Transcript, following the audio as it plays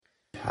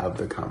Have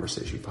the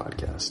Conversation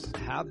Podcast.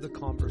 Have the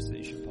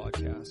Conversation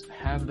Podcast.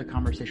 Have the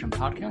Conversation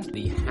Podcast.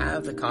 The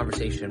Have the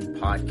Conversation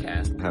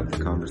Podcast. Have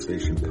the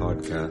Conversation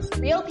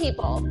Podcast. Real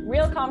people,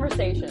 real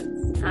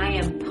conversations. I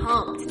am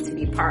pumped to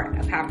be part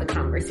of Have the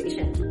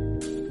Conversation.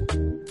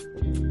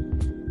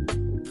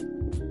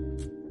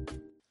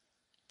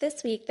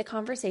 This week, the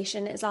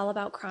conversation is all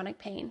about chronic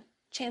pain.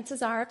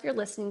 Chances are, if you're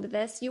listening to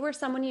this, you or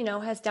someone you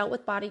know has dealt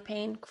with body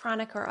pain,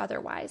 chronic or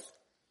otherwise.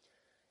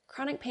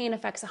 Chronic pain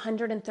affects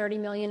 130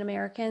 million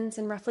Americans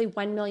and roughly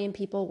 1 million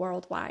people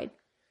worldwide.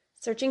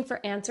 Searching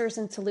for answers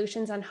and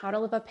solutions on how to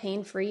live a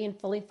pain-free and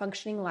fully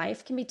functioning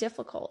life can be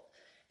difficult.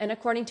 And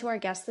according to our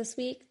guest this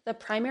week, the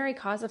primary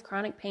cause of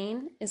chronic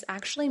pain is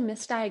actually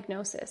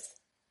misdiagnosis.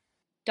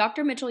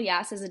 Dr. Mitchell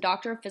Yass is a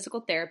doctor of physical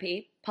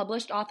therapy,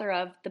 published author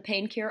of The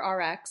Pain Cure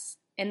RX,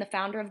 and the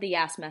founder of the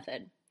Yass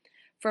Method.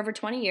 For over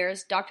 20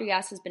 years, Dr.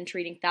 Yass has been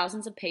treating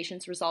thousands of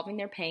patients, resolving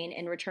their pain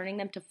and returning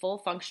them to full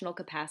functional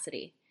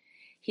capacity.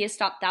 He has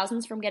stopped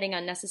thousands from getting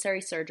unnecessary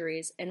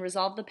surgeries and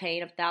resolved the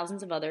pain of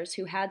thousands of others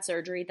who had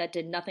surgery that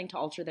did nothing to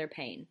alter their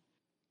pain.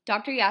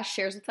 Dr. Yass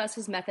shares with us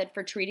his method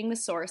for treating the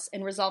source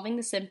and resolving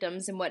the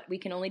symptoms in what we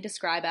can only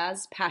describe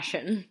as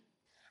passion.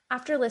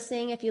 After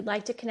listening, if you'd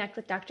like to connect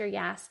with Dr.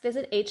 Yass,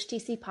 visit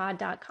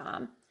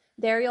htcpod.com.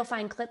 There you'll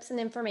find clips and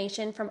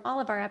information from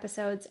all of our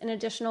episodes and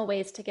additional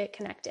ways to get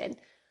connected.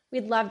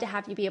 We'd love to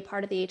have you be a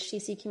part of the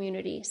HTC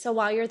community, so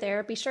while you're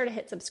there, be sure to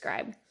hit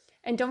subscribe.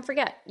 And don't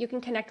forget, you can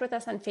connect with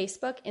us on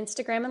Facebook,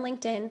 Instagram, and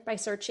LinkedIn by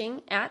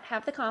searching at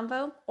Have the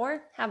Convo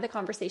or Have the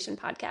Conversation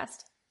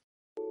Podcast.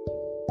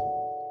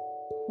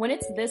 When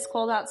it's this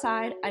cold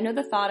outside, I know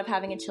the thought of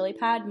having a chili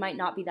pad might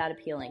not be that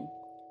appealing.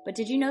 But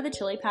did you know the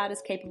chili pad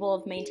is capable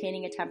of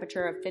maintaining a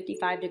temperature of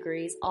 55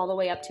 degrees all the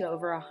way up to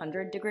over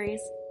 100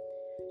 degrees?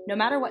 No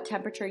matter what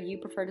temperature you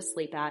prefer to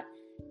sleep at,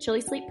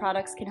 Chili Sleep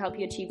products can help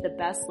you achieve the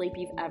best sleep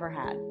you've ever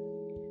had.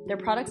 Their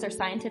products are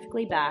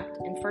scientifically backed,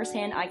 and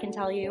firsthand I can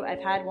tell you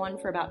I've had one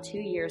for about 2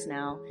 years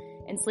now,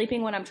 and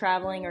sleeping when I'm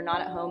traveling or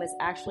not at home is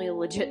actually a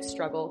legit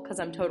struggle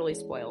because I'm totally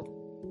spoiled.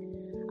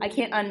 I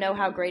can't unknow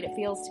how great it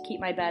feels to keep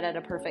my bed at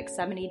a perfect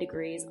 70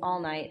 degrees all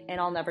night,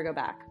 and I'll never go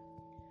back.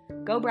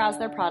 Go browse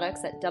their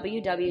products at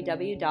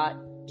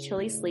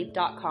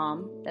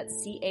www.chilisleep.com,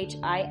 that's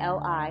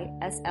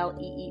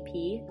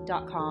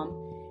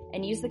CHILISLEEP.com,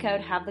 and use the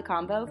code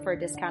HAVETHECOMBO for a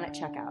discount at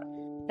checkout.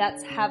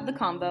 That's Have the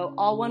Combo,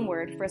 all one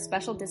word, for a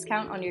special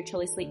discount on your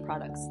Chili Sleep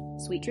products.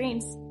 Sweet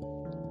dreams.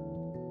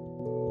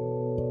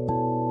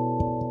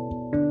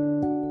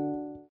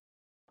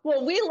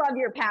 Well, we love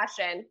your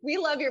passion. We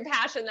love your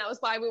passion. That was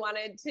why we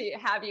wanted to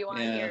have you on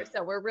here.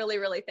 So we're really,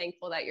 really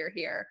thankful that you're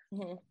here.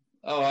 Mm-hmm.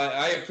 Oh,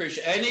 I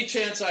appreciate any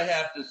chance I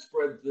have to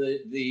spread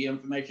the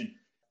information.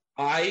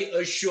 I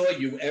assure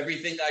you,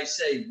 everything I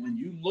say, when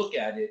you look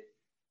at it,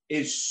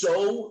 is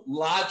so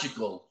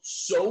logical,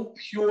 so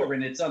pure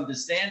in its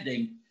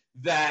understanding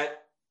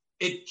that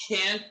it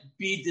can't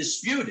be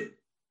disputed.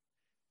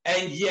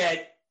 And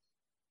yet,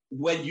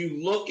 when you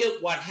look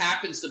at what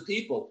happens to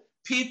people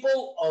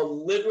are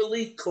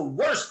literally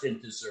coerced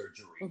into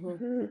surgery.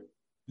 Mm-hmm.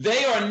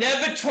 They are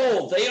never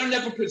told, they are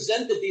never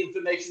presented the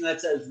information that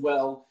says,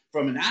 well,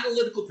 from an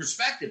analytical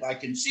perspective, I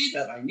can see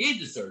that I need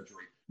the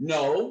surgery.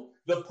 No,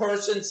 the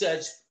person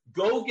says,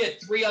 go get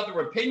 3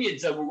 other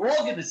opinions, and we're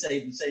all going to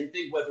say the same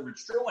thing, whether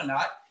it's true or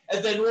not.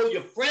 And then all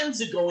your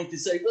friends are going to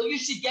say, well, you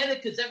should get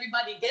it because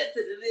everybody gets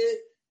it.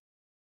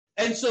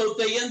 And so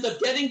they end up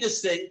getting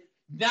this thing,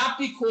 not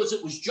because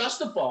it was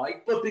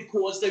justified, but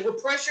because they were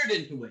pressured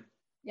into it.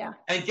 Yeah.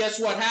 And guess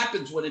what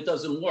happens when it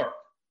doesn't work?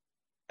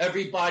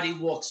 Everybody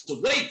walks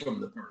away from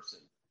the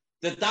person.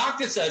 The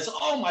doctor says,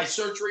 oh, my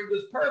surgery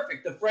was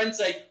perfect. The friends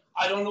say,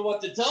 I don't know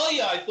what to tell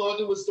you. I thought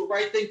it was the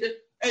right thing to.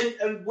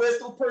 And where's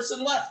the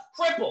person left?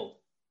 Crippled.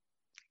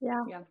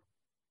 Yeah.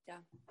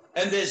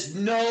 And there's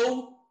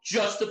no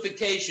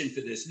justification for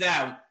this.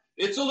 Now,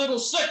 it's a little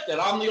sick that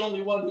I'm the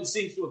only one who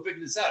seems to have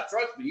figured this out.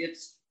 Trust me,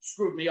 it's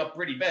screwed me up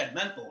pretty bad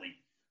mentally.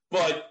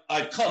 But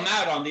I've come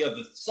out on the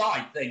other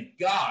side, thank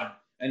God,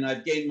 and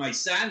I've gained my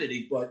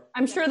sanity. But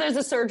I'm sure there's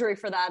a surgery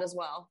for that as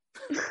well.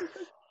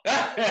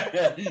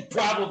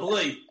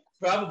 Probably,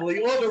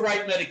 or the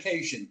right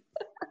medication.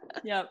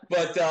 Yep.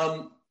 But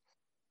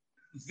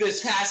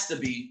this has to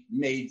be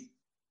made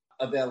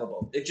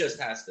available. It just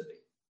has to be.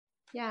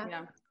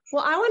 Yeah.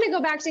 Well, I want to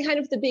go back to kind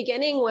of the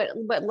beginning,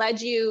 what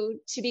led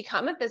you to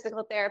become a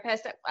physical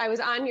therapist. I was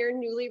on your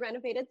newly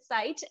renovated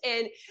site,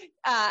 and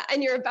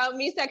in your About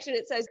Me section,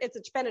 it says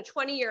it's been a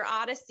 20-year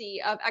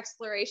odyssey of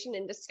exploration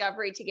and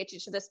discovery to get you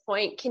to this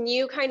point. Can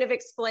you kind of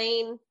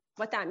explain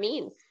what that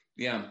means?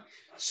 Yeah.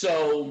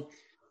 So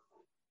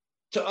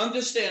to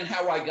understand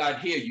how I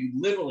got here, you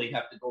literally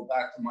have to go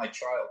back to my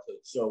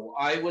childhood. So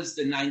I was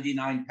the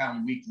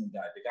 99-pound weakling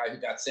guy, the guy who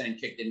got sand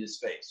kicked in his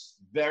face.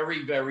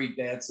 Very, very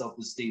bad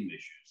self-esteem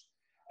issues.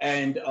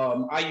 And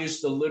I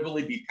used to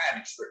literally be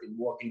panic-stricken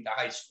walking to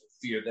high school,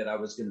 fear that I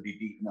was going to be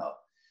beaten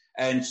up.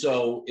 And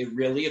so it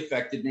really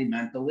affected me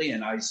mentally.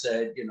 And I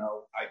said,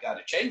 I got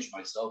to change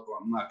myself or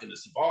I'm not going to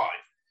survive.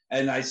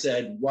 And I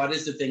said, what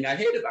is the thing I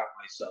hate about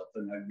myself?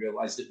 And I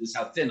realized it was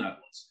how thin I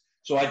was.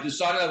 So I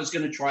decided I was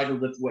going to try to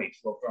lift weights.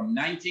 Well, from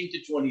 19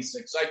 to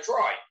 26, I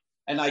tried.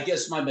 And I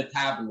guess my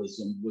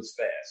metabolism was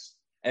fast.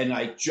 And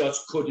I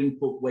just couldn't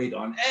put weight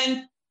on.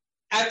 And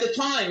at the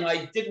time,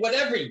 I did what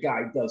every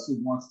guy does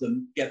who wants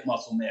to get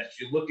muscle mass.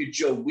 You look at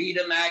Joe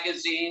Weider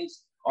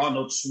magazines,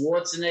 Arnold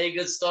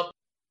Schwarzenegger stuff.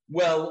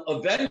 Well,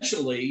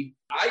 eventually,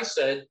 I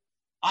said,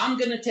 I'm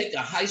going to take a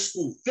high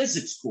school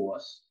physics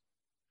course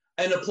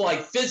and apply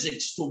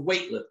physics to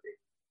weightlifting.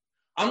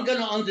 I'm going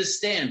to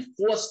understand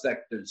force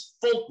vectors,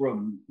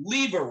 fulcrum,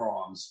 lever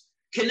arms,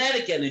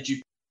 kinetic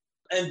energy,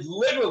 and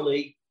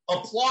literally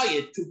apply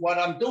it to what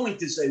I'm doing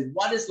to say,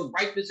 what is the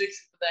right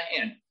position for the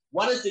hand?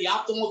 What is the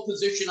optimal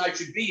position I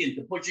should be in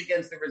to push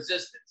against the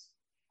resistance?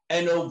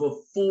 And over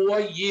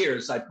 4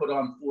 years, I put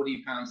on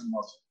 40 pounds of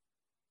muscle.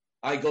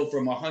 I go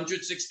from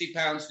 160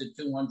 pounds to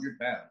 200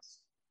 pounds.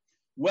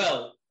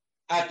 Well,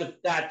 at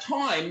that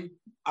time,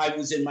 I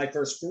was in my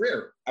first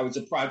career. I was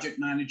a project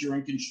manager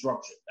in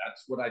construction.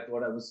 That's what I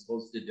thought I was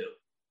supposed to do.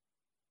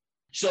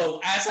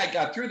 So as I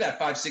got through that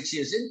 5-6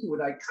 years into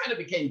it, I kind of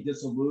became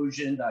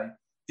disillusioned. I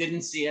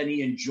didn't see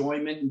any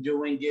enjoyment in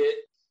doing it.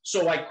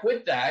 So I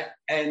quit that,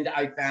 and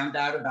I found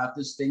out about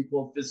this thing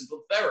called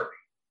physical therapy.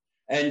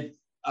 And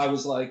I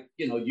was like,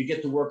 you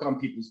get to work on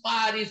people's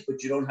bodies,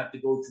 but you don't have to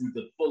go through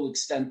the full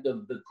extent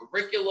of the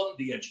curriculum,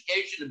 the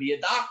education to be a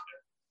doctor,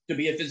 to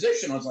be a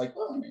physician. I was like,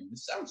 oh,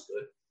 this sounds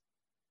good.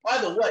 By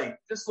the way,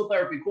 physical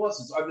therapy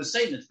courses are the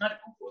same as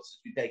medical courses.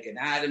 You take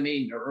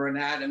anatomy,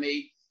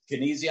 neuroanatomy,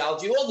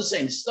 kinesiology, all the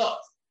same stuff,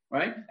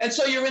 right? And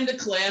so you're in the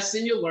class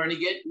and you're learning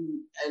it.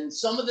 And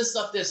some of the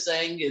stuff they're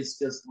saying is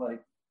just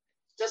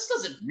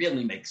doesn't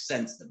really make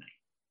sense to me.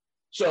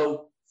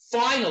 So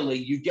finally,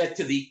 you get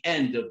to the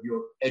end of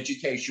your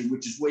education,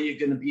 which is where you're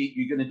going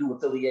to do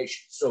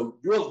affiliation. So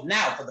you're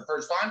now, for the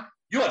first time,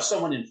 you have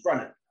someone in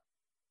front of you.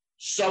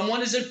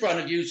 Someone is in front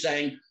of you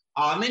saying,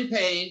 I'm in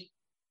pain.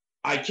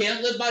 I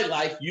can't live my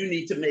life. You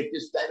need to make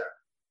this better.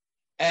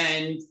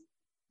 And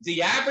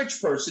the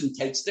average person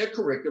takes their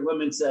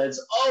curriculum and says,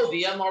 oh,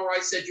 the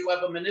MRI said you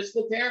have a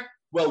meniscal tear.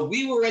 Well,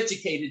 we were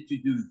educated to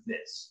do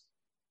this.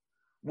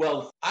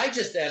 Well, I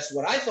just asked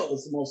what I thought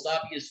was the most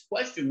obvious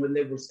question when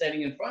they were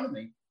standing in front of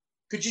me.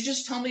 Could you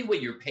just tell me where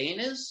your pain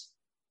is?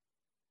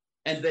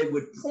 And they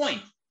would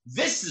point,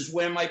 this is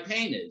where my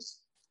pain is.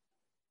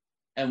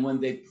 And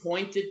when they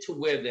pointed to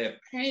where their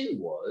pain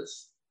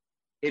was,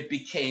 it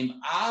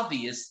became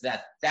obvious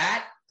that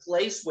that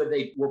place where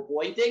they were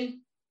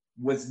pointing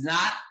was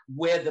not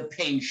where the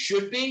pain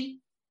should be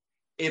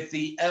if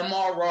the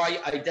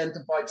MRI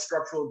identified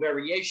structural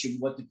variation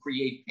was to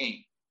create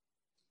pain.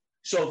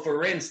 So,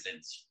 for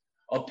instance,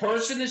 a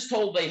person is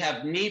told they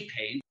have knee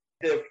pain.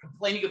 They're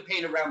complaining of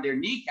pain around their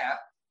kneecap.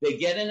 They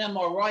get an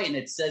MRI and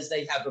it says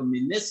they have a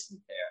meniscal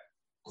tear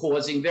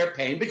causing their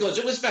pain because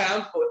it was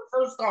found for the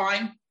first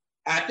time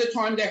at the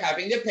time they're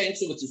having their pain.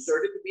 So it's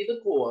asserted to be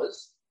the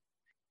cause.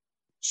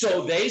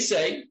 So they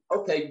say,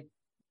 okay,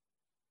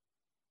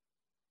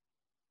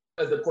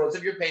 the cause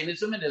of your pain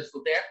is a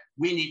meniscal tear.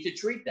 We need to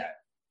treat that.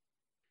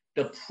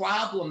 The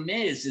problem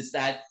is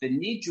that the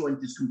knee joint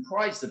is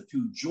comprised of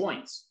two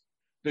joints.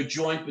 The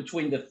joint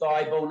between the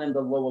thigh bone and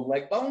the lower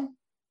leg bone,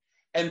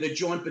 and the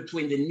joint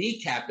between the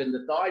kneecap and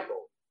the thigh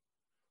bone.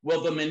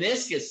 Well, the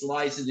meniscus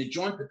lies in the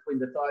joint between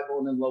the thigh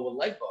bone and lower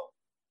leg bone.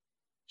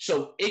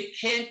 So it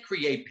can't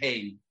create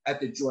pain at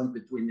the joint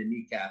between the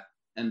kneecap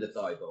and the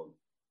thigh bone.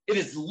 It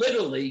is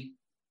literally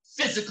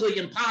physically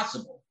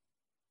impossible.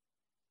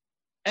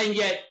 And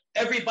yet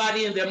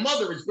everybody and their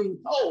mother is being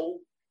told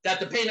that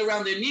the pain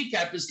around their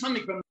kneecap is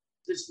coming from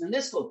this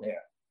meniscal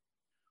tear.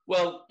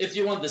 Well, if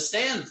you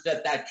understand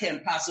that that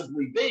can't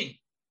possibly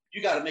be,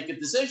 you got to make a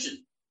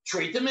decision.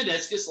 Treat the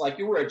meniscus like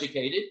you were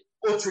educated,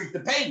 or treat the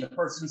pain the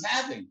person's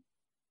having.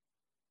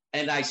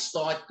 And I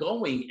start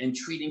going and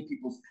treating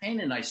people's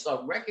pain, and I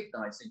start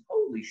recognizing,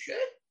 holy shit,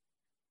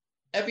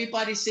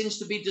 everybody seems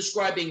to be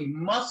describing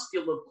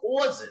muscular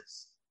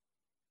causes.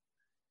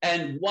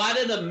 And what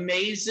an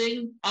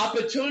amazing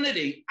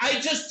opportunity. I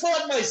just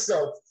taught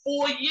myself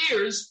 4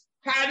 years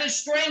how to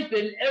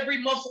strengthen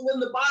every muscle in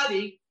the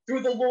body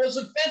through the laws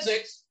of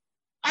physics.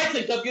 I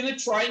think I'm going to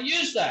try and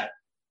use that.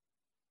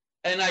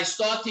 And I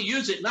start to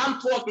use it. And I'm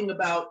talking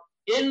about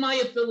in my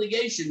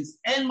affiliations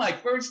and my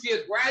first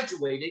year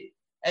graduating,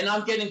 and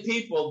I'm getting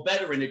people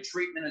better in a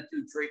treatment or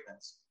 2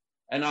 treatments.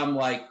 And I'm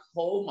like,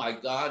 oh my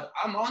God,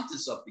 I'm onto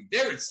something.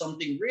 There is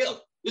something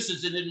real. This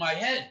isn't in my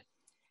head.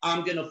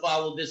 I'm going to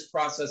follow this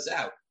process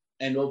out.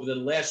 And over the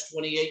last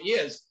 28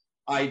 years,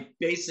 I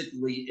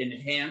basically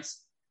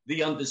enhanced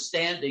the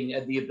understanding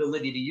and the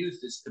ability to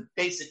use this to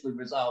basically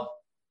resolve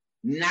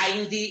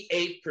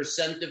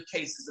 98% of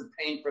cases of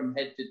pain from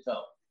head to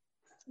toe.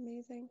 That's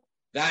amazing.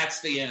 That's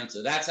the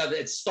answer. That's how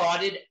it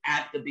started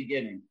at the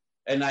beginning.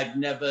 And I've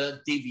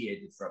never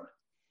deviated from it.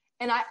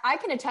 And I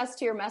can attest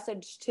to your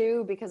message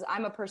too, because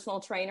I'm a personal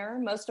trainer.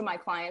 Most of my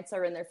clients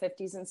are in their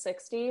 50s and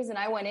 60s. And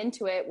I went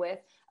into it with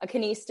a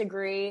kines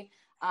degree.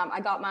 I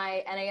got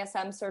my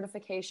NASM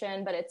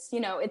certification, but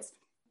it's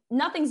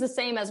nothing's the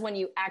same as when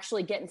you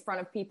actually get in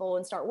front of people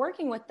and start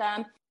working with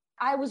them.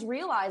 I was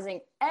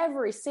realizing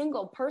every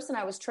single person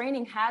I was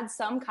training had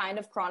some kind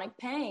of chronic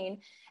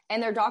pain,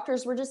 and their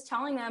doctors were just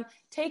telling them,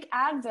 take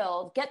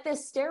Advil, get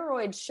this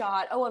steroid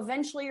shot. Oh,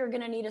 eventually you're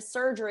going to need a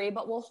surgery,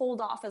 but we'll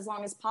hold off as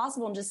long as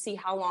possible and just see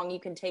how long you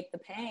can take the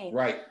pain.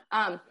 Right.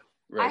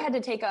 I had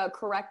to take a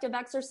corrective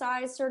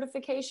exercise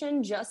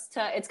certification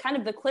it's kind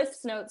of the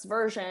Cliff's Notes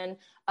version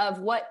of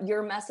what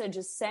your message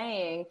is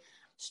saying.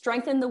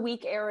 Strengthen the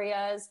weak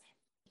areas,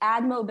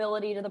 add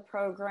mobility to the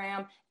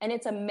program. And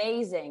it's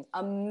amazing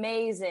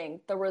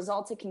the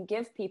results it can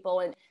give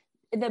people. And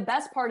the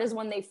best part is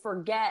when they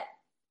forget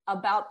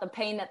about the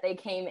pain that they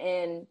came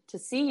in to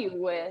see you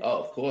with.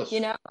 Oh, of course.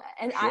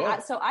 And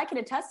sure. So I can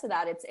attest to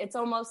that. It's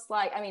almost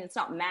like, it's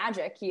not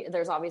magic.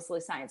 There's obviously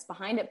science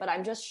behind it, but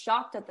I'm just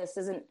shocked that this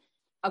isn't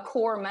a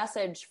core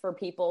message for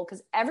people,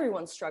 because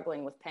everyone's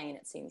struggling with pain,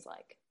 it seems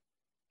like.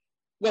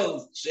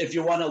 Well, if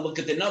you want to look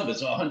at the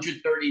numbers,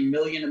 130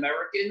 million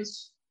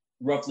Americans,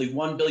 roughly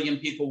 1 billion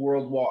people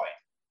worldwide.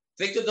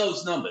 Think of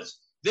those numbers.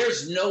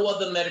 There's no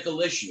other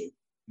medical issue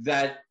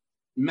that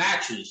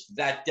matches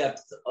that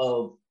depth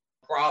of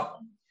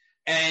problem.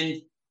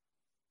 And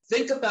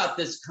think about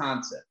this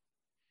concept.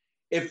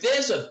 If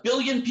there's 1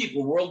 billion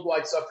people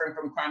worldwide suffering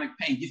from chronic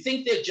pain, you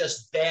think they're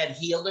just bad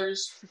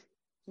healers?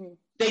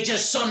 They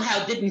just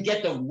somehow didn't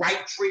get the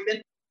right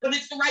treatment, but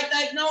it's the right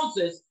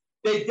diagnosis.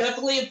 They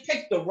definitely have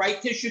picked the right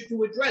tissue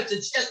to address.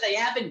 It's just they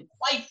haven't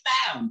quite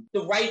found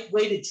the right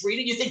way to treat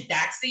it. You think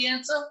that's the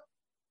answer?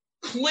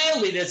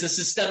 Clearly, there's a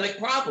systemic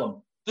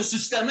problem. The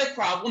systemic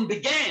problem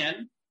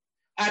began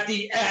at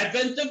the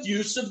advent of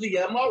use of the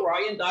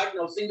MRI in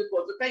diagnosing the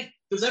cause of pain.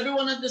 Does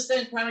everyone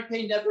understand chronic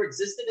pain never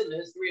existed in the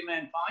history of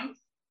mankind?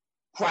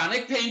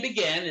 Chronic pain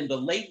began in the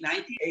late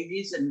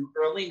 1980s and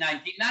early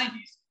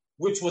 1990s,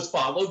 which was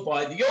followed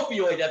by the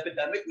opioid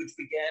epidemic, which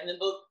began in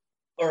the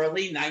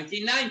early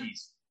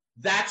 1990s.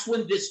 That's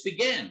when this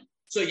began.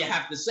 So you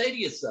have to say to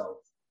yourself,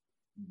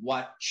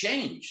 what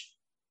changed?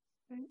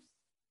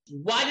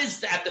 What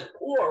is at the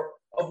core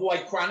of why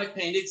chronic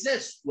pain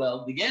exists?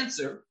 Well, the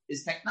answer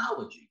is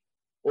technology,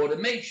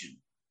 automation,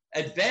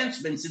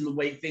 advancements in the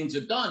way things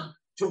are done,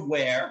 to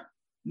where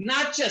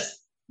not just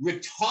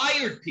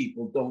retired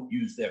people don't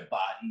use their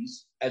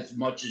bodies as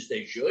much as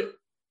they should,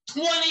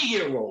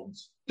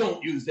 20-year-olds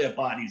don't use their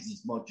bodies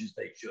as much as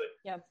they should.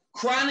 Yeah.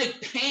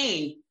 Chronic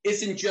pain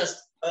isn't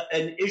just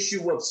an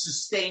issue of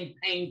sustained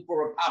pain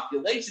for a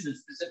population, a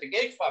specific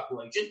age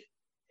population.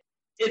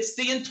 It's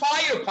the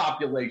entire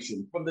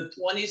population from the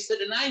 20s to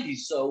the 90s.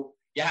 So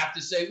you have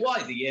to say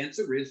why. The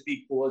answer is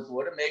because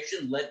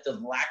automation led to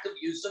lack of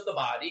use of the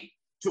body,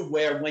 to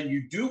where when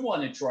you do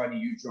want to try to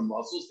use your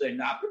muscles, they're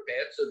not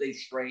prepared, so they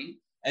strain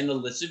and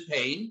elicit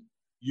pain.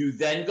 You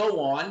then go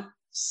on,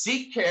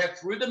 seek care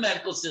through the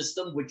medical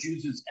system, which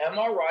uses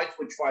MRIs,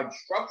 which find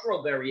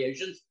structural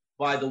variations.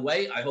 By the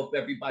way, I hope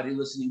everybody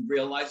listening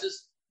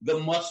realizes the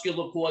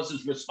muscular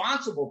causes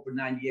responsible for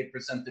 98%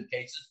 of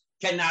cases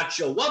cannot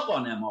show up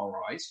on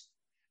MRIs.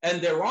 And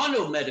there are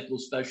no medical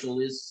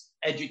specialists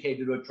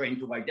educated or trained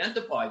to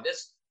identify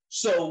this.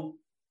 So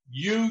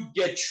you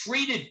get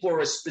treated for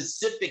a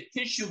specific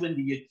tissue in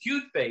the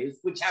acute phase,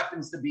 which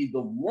happens to be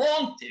the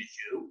wrong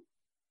tissue,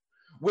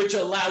 which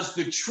allows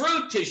the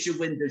true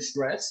tissue in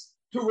distress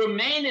to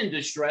remain in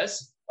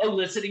distress,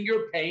 eliciting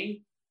your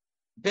pain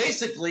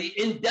basically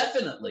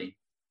indefinitely,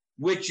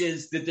 which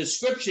is the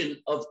description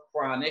of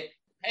chronic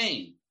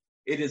pain.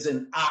 It is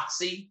an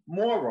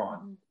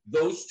oxymoron.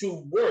 Those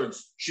two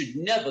words should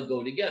never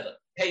go together.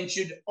 Pain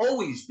should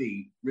always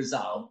be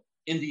resolved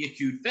in the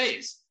acute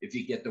phase if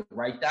you get the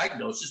right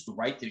diagnosis, the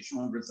right tissue,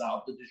 and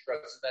resolve the distress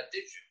of that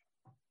tissue.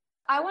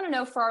 I want to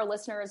know, for our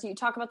listeners, you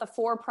talk about the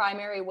 4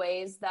 primary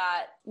ways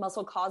that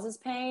muscle causes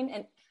pain.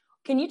 And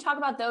can you talk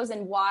about those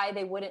and why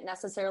they wouldn't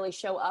necessarily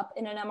show up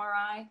in an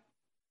MRI?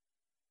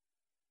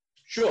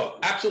 Sure,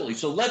 absolutely.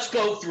 So let's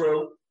go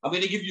through. I'm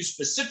going to give you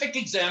specific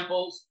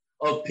examples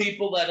of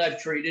people that I've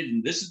treated,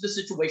 and this is the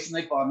situation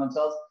they find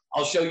themselves.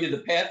 I'll show you the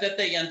path that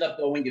they end up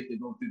going if they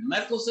go through the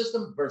medical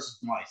system versus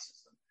my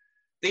system.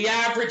 The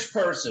average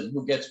person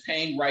who gets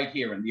pain right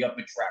here in the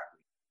upper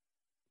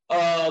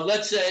trachea.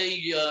 Let's say,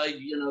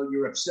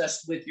 you're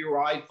obsessed with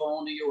your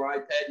iPhone or your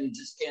iPad and you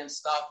just can't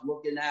stop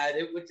looking at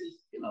it, which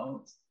is,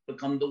 it's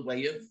become the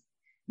way of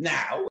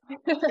now.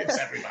 It's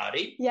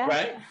everybody, yeah.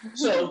 Right?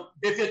 So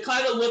if you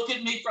kind of look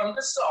at me from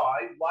the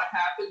side, what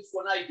happens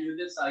when I do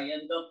this? I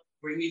end up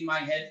bringing my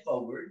head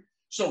forward.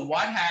 So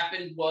what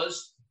happened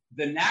was,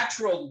 the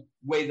natural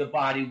way the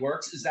body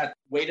works is that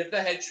the weight of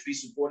the head should be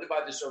supported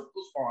by the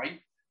cervical spine.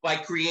 By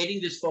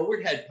creating this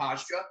forward head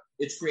posture,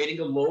 it's creating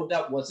a load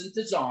that wasn't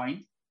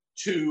designed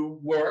to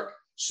work.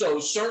 So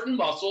certain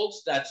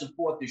muscles that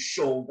support the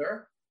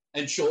shoulder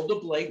and shoulder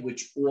blade,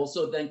 which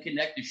also then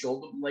connect the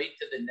shoulder blade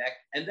to the neck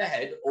and the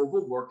head,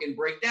 overwork and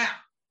break down.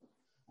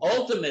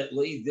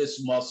 Ultimately,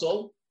 this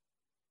muscle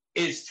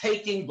is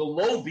taking the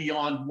load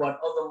beyond what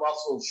other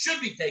muscles should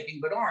be taking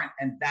but aren't,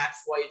 and that's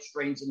why it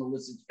strains and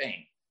elicits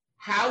pain.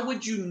 How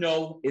would you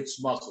know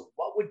it's muscle?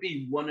 What would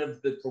be one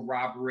of the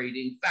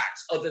corroborating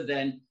facts other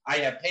than I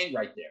have pain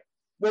right there?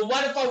 Well,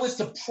 what if I was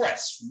to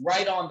press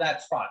right on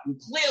that spot?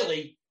 And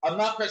clearly, I'm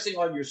not pressing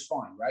on your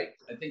spine, right?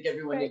 I think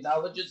everyone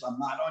acknowledges I'm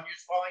not on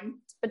your spine.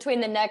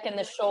 Between the neck and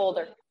the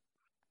shoulder.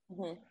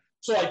 Mm-hmm.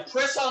 So I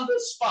press on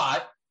this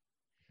spot,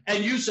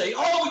 and you say,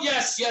 oh,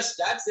 yes,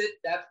 that's it.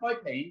 That's my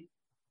pain.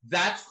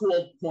 That's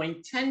called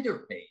point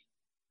tender pain,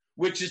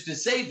 which is to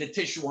say the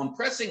tissue I'm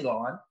pressing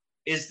on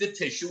is the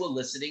tissue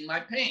eliciting my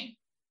pain.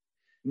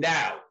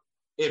 Now,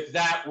 if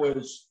that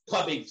was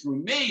coming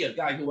through me, a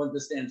guy who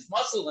understands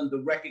muscle and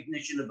the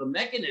recognition of a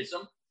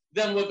mechanism,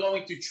 then we're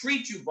going to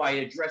treat you by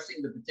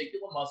addressing the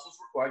particular muscles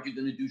required. You're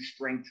going to do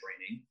strength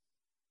training,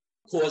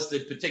 cause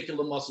the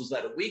particular muscles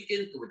that are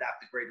weakened to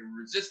adapt to greater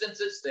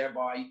resistances,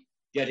 thereby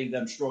getting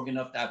them strong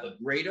enough to have a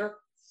greater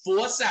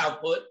force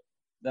output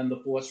than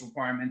the force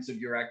requirements of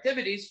your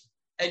activities,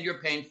 and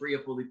you're pain-free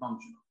or fully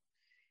functional.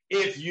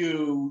 If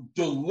you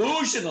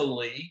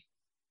delusionally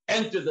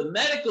enter the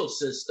medical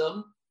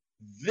system,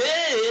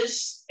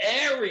 this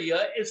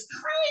area is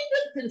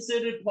kind of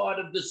considered part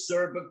of the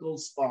cervical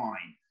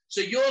spine.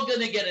 So you're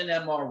going to get an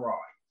MRI,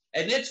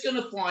 and it's going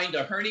to find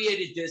a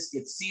herniated disc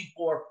at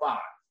C4-5.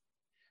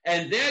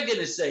 And they're going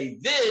to say,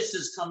 this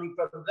is coming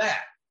from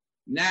that.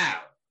 Now,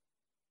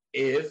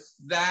 if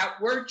that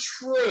were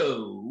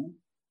true,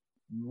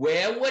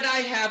 where would I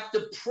have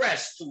to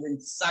press to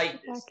incite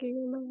this?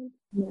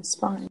 Your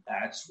spine.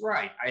 That's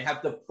right. I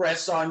have to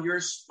press on your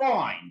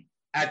spine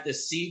at the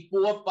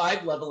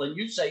C4-5 level, and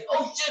you say,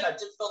 oh, shit, I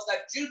just felt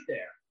that shoot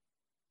there.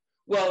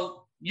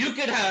 Well, you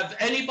could have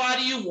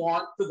anybody you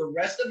want for the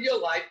rest of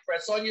your life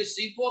press on your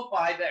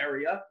C4-5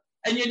 area,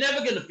 and you're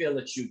never going to feel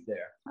it shoot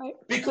there. Right.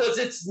 Because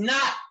it's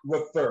not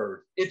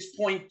referred. It's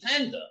point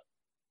tender,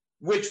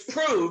 which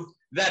proved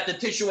that the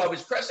tissue I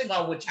was pressing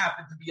on, which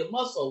happened to be a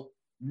muscle,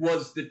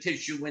 was the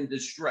tissue in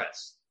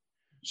distress.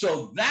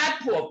 So that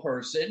poor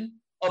person,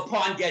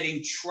 upon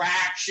getting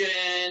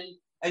traction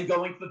and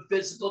going for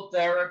physical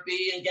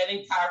therapy and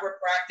getting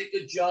chiropractic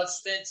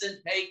adjustments and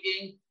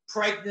taking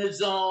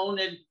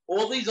prednisone and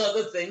all these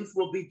other things,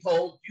 will be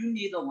told, you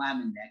need a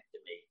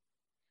laminectomy,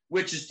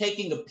 which is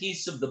taking a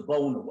piece of the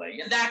bone away.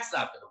 And that's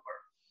not going to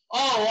work.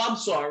 Oh, I'm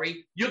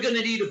sorry. You're going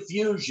to need a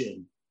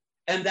fusion.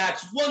 And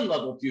that's one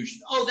level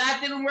fusion. Oh, that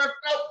didn't work?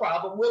 No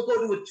problem. We'll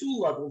go to a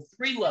 2-level,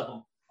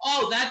 3-level.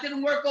 Oh, that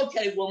didn't work?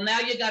 Okay, well, now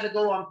you got to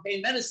go on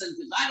pain medicine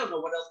because I don't know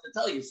what else to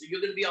tell you. So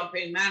you're going to be on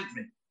pain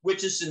management,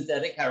 which is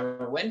synthetic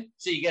heroin.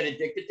 So you get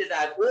addicted to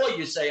that. Or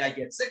you say, I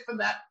get sick from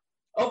that.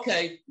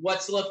 Okay,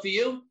 what's left for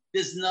you?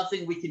 There's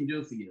nothing we can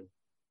do for you.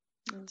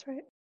 That's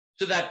right.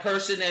 So that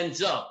person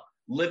ends up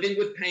living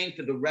with pain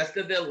for the rest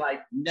of their life,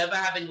 never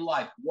having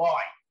life.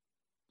 Why?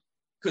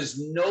 Because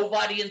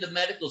nobody in the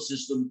medical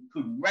system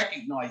could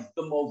recognize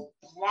the most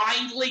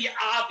blindly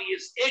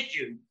obvious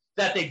issue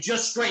that they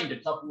just strained a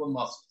couple of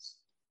muscles.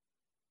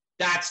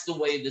 That's the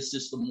way the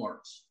system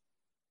works.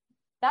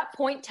 That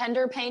point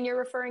tender pain you're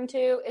referring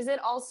to, is it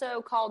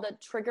also called a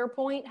trigger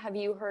point? Have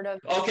you heard of?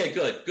 Okay,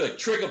 good.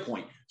 Trigger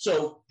point.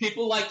 So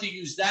people like to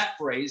use that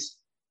phrase.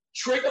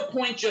 Trigger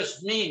point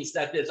just means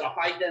that there's a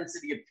high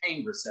density of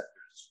pain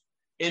receptors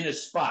in a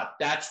spot.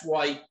 That's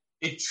why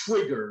it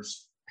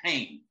triggers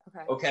pain.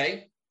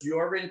 Okay?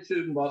 You're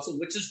into muscle,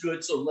 which is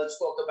good. So let's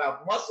talk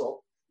about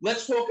muscle.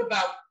 Let's talk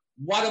about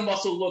what a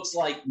muscle looks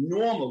like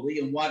normally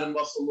and what a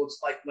muscle looks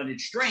like when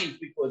it's strained,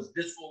 because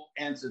this will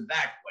answer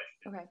that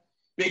question. Okay.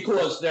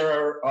 Because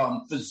there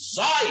are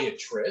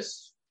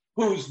physiatrists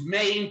whose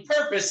main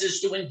purpose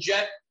is to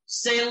inject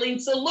saline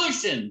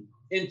solution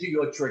into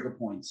your trigger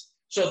points.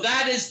 So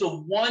that is the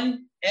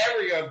one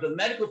area of the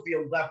medical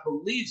field that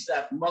believes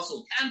that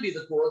muscle can be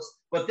the cause,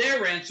 but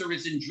their answer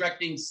is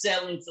injecting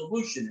saline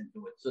solution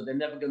into it. So they're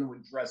never going to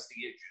address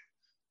the issue.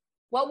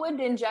 What would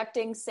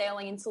injecting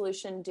saline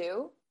solution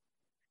do?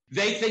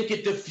 They think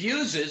it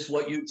diffuses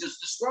what you just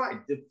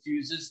described,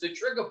 diffuses the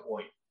trigger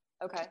point.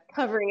 Okay.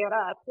 Covering it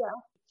up, yeah.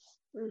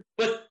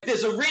 But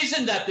there's a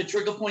reason that the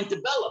trigger point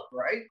developed,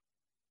 right?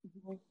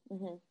 Mm-hmm.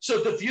 Mm-hmm.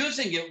 So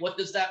diffusing it, what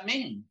does that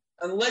mean?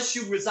 Unless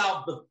you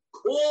resolve the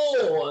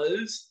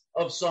cause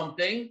of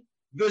something,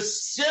 the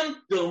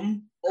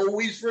symptom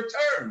always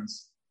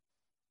returns.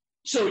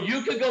 So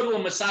you could go to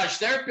a massage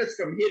therapist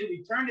from here to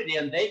eternity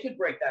and they could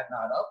break that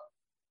knot up.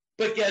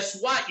 But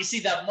guess what? You see,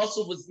 that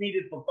muscle was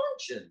needed for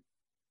function.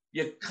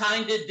 You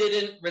kind of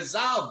didn't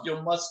resolve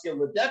your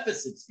muscular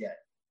deficits yet.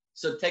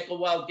 So take a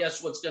while,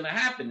 guess what's going to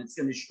happen? It's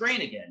going to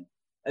strain again,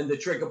 and the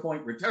trigger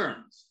point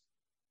returns.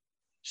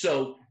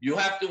 So you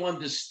have to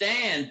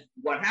understand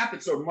what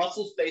happens. So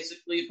muscles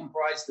basically are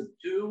comprised of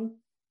two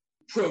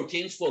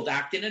proteins called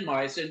actin and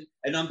myosin,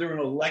 and under an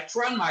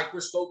electron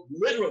microscope,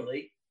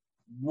 literally,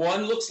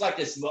 one looks like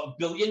a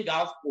billion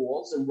golf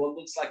balls, and one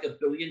looks like a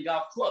billion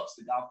golf clubs.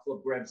 The golf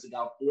club grabs the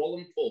golf ball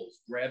and pulls,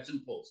 grabs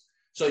and pulls.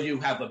 So you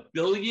have a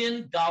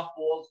billion golf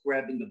balls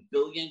grabbing a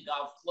billion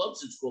golf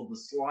clubs. It's called the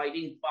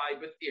sliding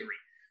fiber theory.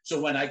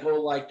 So when I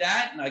go like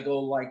that and I go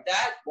like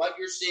that, what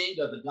you're seeing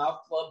are the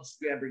golf clubs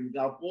grabbing the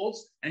golf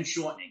balls and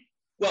shortening.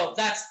 Well,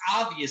 that's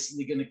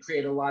obviously going to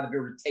create a lot of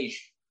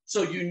irritation.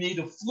 So you need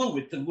a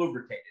fluid to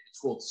lubricate it. It's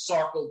called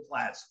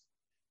sarcoplasm.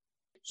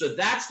 So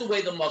that's the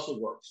way the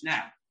muscle works.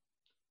 Now,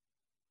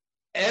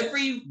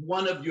 every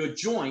one of your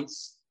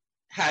joints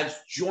has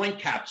joint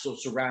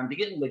capsules surrounding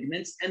it and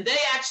ligaments, and they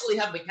actually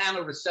have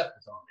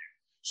mechanoreceptors on there.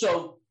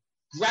 So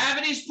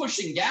gravity's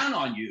pushing down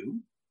on you,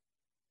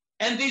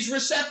 and these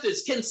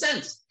receptors can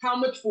sense how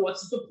much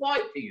force is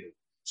applied to you.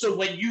 So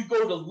when you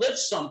go to lift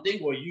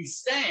something or you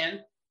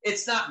stand,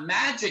 it's not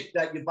magic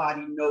that your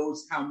body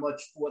knows how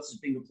much force is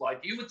being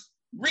applied to you. It's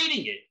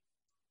reading it.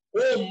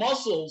 All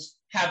muscles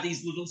have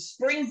these little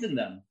springs in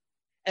them,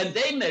 and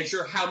they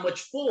measure how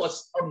much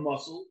force a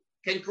muscle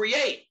can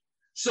create.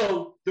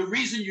 So the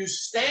reason you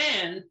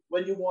stand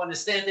when you want to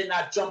stand and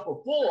not jump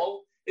or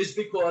fall is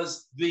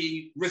because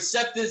the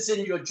receptors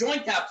in your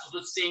joint capsules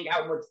are seeing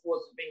how much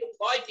force is being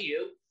applied to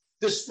you.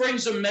 The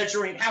springs are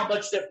measuring how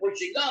much they're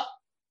pushing up.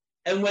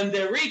 And when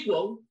they're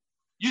equal,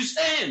 you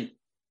stand.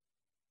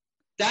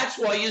 That's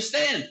why you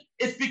stand.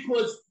 It's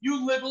because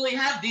you literally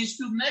have these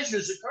two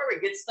measures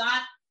occurring. It's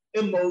not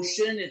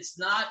emotion. It's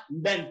not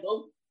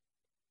mental.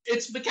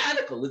 It's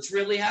mechanical. It's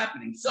really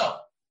happening. So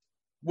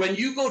when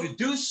you go to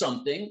do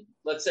something,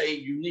 let's say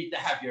you need to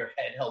have your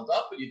head held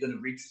up or you're going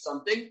to reach for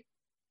something,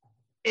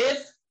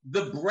 if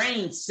the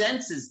brain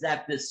senses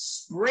that the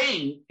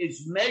spring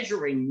is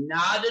measuring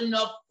not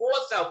enough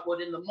force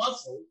output in the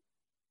muscle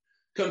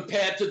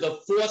compared to the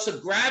force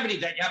of gravity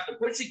that you have to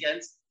push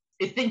against,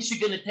 it thinks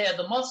you're going to tear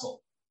the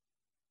muscle.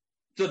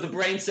 So the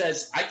brain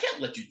says, I can't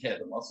let you tear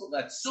the muscle.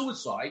 That's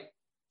suicide.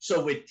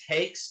 So it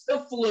takes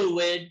the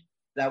fluid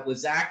that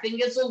was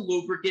acting as a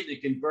lubricant,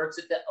 it converts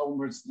it to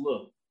Elmer's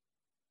glue.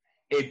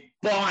 It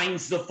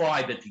binds the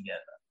fiber together.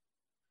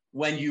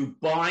 When you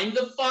bind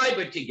the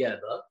fiber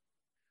together,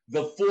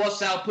 the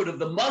force output of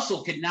the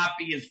muscle cannot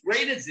be as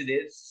great as it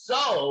is.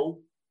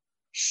 So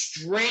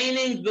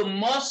straining the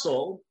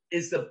muscle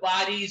is the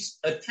body's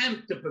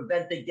attempt to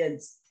prevent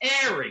against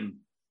tearing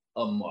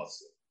a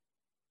muscle.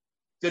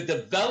 The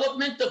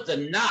development of the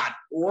knot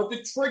or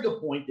the trigger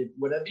point,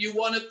 whatever you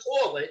want to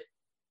call it,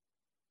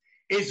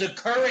 is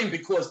occurring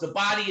because the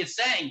body is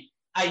saying,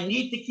 I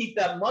need to keep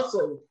that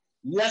muscle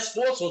less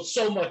forceful,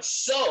 so much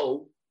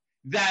so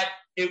that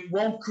it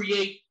won't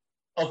create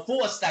a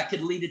force that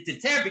could lead it to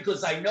tear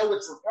because I know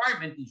its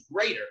requirement is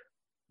greater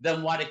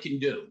than what it can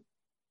do.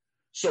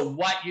 So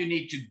what you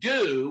need to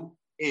do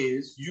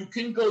is you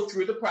can go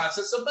through the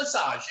process of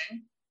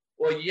massaging,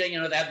 or they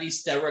have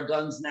these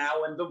Theraguns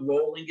now, and the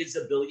rolling is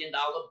 $1 billion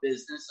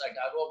business. I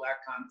got all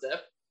that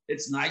concept.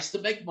 It's nice to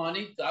make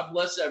money. God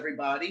bless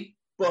everybody.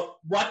 But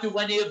what do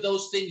any of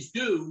those things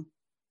do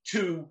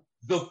to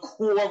the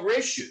core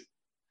issue?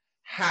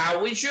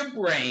 How is your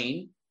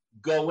brain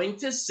going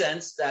to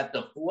sense that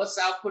the force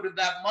output of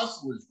that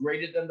muscle is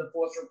greater than the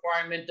force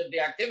requirement of the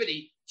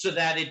activity so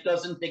that it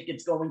doesn't think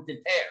it's going to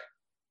tear?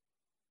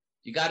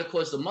 You got to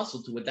cause the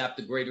muscle to adapt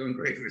to greater and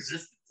greater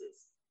resistances.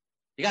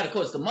 You got to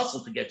cause the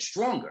muscle to get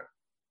stronger.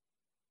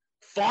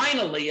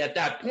 Finally, at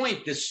that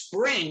point, the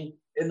spring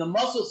in the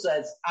muscle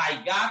says,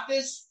 I got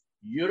this.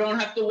 You don't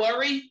have to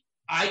worry.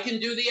 I can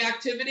do the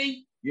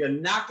activity. You're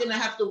not going to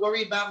have to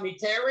worry about me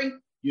tearing.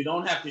 You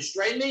don't have to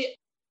strain me.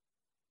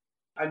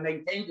 I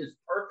maintain this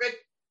perfect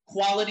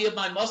quality of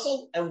my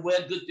muscle, and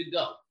we're good to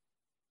go.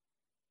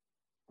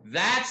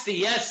 That's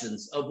the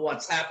essence of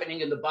what's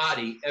happening in the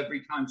body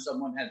every time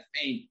someone has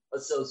pain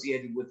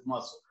associated with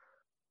muscle.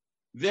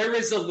 There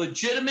is a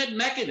legitimate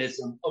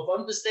mechanism of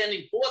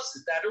understanding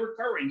forces that are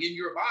occurring in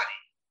your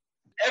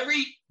body.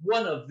 Every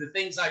one of the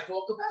things I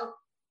talk about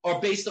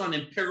are based on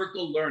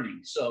empirical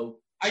learning. So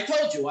I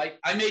told you,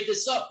 I made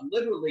this up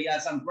literally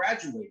as I'm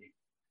graduating,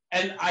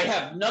 and I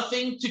have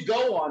nothing to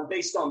go on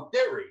based on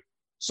theory.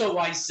 So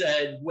I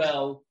said,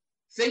 well,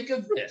 think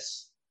of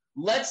this.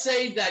 Let's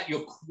say that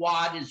your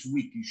quad is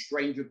weak. You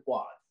strained your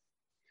quad.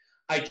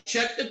 I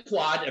check the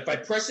quad. If I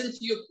press into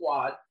your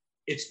quad,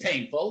 it's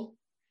painful.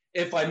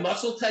 If I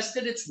muscle test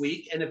it, it's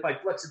weak. And if I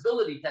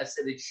flexibility test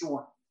it, it's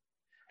short.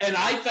 And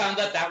I found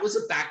that that was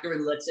a factor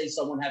in, let's say,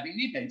 someone having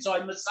knee pain. So I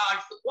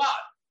massaged the quad.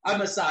 I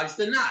massaged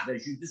the knot,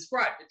 as you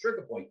described, the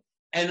trigger point.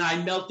 And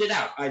I melted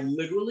out. I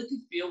literally could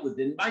feel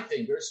within my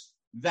fingers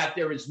that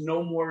there is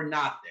no more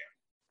knot there.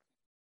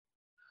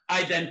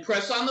 I then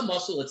press on the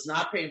muscle. It's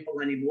not painful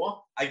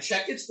anymore. I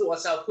check its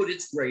force output.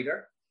 It's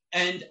greater.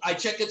 And I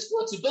check its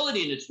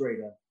flexibility and it's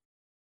greater.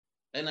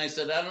 And I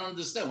said, I don't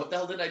understand. What the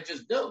hell did I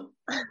just do?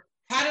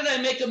 How did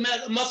I make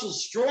a muscle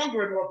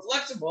stronger and more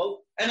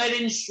flexible, and I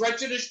didn't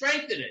stretch it or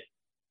strengthen it?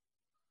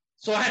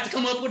 So I had to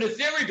come up with a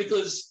theory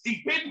because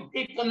these people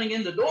keep coming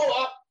in the door.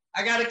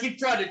 I got to keep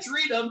trying to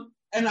treat them.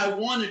 And I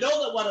want to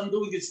know that what I'm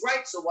doing is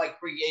right. So I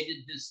created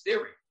this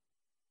theory.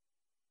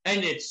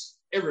 And it's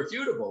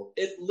irrefutable.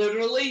 It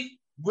literally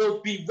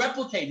will be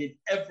replicated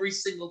every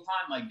single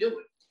time I do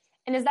it.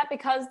 And is that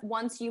because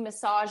once you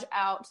massage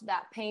out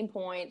that pain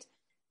point,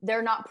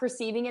 they're not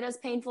perceiving it as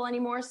painful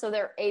anymore, so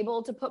they're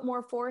able to put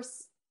more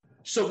force?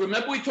 So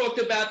remember we talked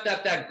about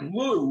that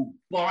glue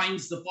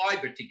binds the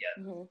fiber together.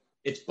 Mm-hmm.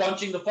 It's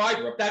bunching the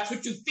fiber up. That's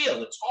what you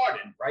feel. It's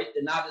hardened, right?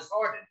 The knot is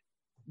hardened.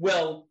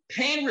 Well,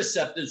 pain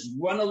receptors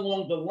run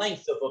along the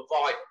length of a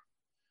fiber.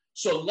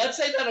 So let's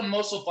say that a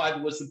muscle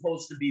fiber was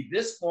supposed to be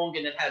this long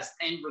and it has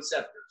 10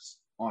 receptors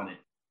on it.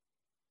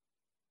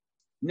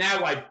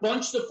 Now I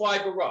bunch the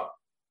fiber up.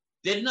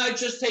 Didn't I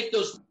just take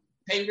those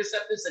pain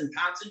receptors and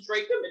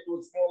concentrate them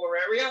into a smaller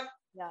area?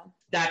 Yeah.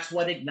 That's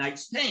what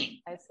ignites pain.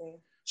 I see.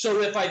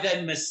 So if I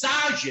then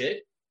massage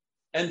it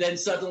and then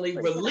suddenly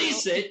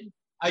release it,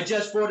 I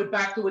just brought it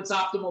back to its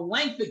optimal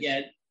length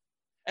again.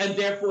 And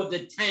therefore the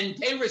 10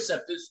 pain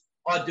receptors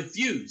are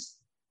diffused.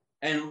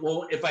 And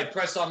well, if I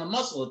press on the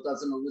muscle, it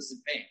doesn't elicit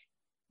pain.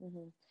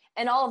 Mm-hmm.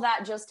 And all of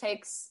that just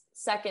takes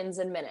seconds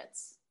and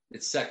minutes.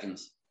 It's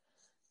seconds.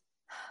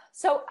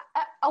 So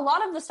a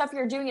lot of the stuff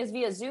you're doing is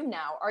via Zoom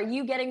now. Are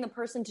you getting the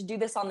person to do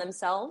this on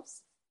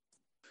themselves?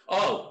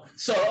 Oh,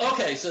 so,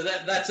 okay. So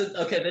that's it.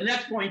 Okay. The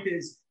next point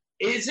is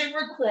it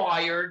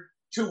required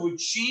to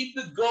achieve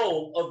the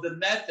goal of the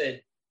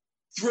method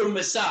through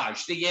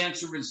massage? The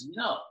answer is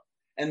no.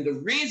 And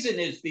the reason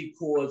is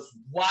because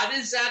what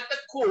is at the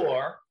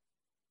core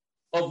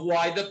of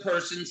why the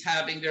person's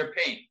having their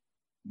pain?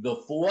 The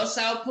force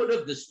output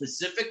of the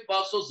specific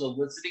muscles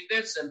eliciting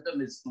their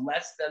symptom is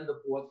less than the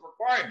force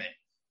requirement.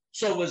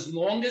 So as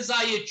long as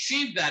I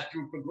achieve that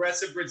through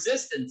progressive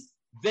resistance,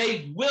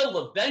 they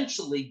will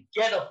eventually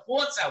get a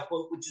force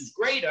output which is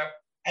greater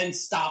and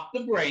stop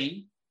the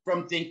brain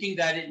from thinking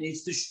that it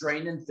needs to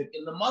strain and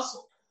thicken the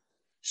muscle.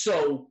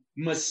 So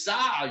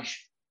massage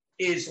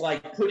is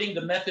like putting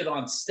the method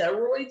on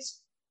steroids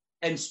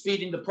and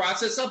speeding the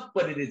process up,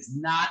 but it is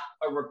not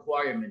a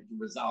requirement to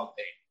resolve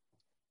pain.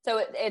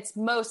 So it's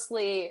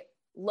mostly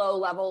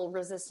low-level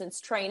resistance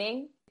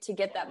training to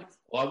get that.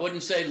 Well, I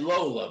wouldn't say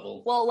low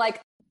level. Well,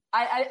 like,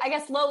 I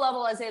guess low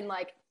level as in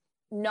like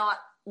not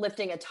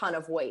lifting a ton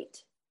of weight.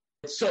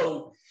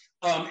 So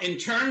in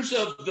terms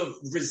of the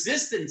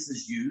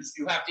resistances used,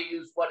 you have to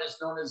use what is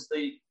known as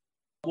the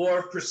law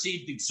of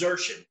perceived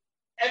exertion.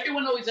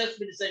 Everyone always asks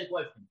me the same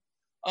question.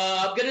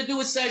 I'm going to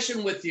do a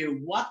session with you.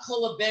 What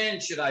color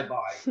band should I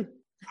buy?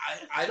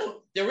 I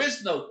don't, there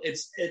is no,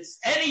 it's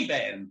any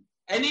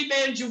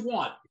band you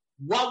want.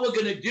 What we're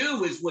going to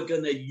do is we're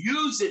going to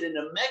use it in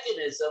a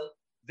mechanism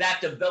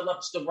that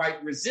develops the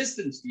right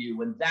resistance to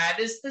you. And that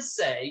is to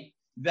say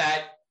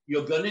that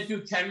you're going to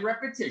do 10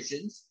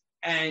 repetitions.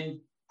 And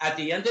at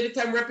the end of the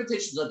 10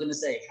 repetitions, I'm going to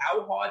say,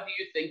 how hard do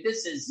you think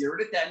this is? 0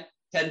 to 10.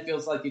 10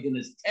 feels like you're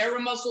going to tear a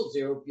muscle.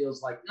 0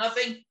 feels like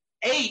nothing.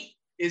 8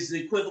 is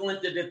the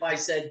equivalent that if I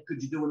said,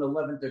 could you do an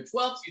 11th or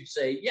 12th? You'd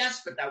say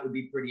yes, but that would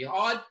be pretty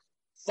hard.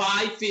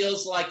 5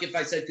 feels like if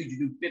I said, could you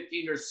do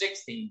 15 or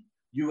 16?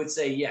 You would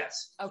say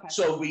yes. Okay.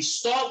 So we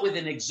start with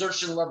an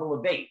exertion level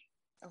of 8.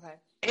 Okay.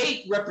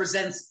 8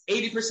 represents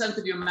 80%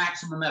 of your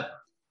maximum effort.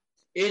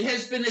 It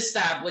has been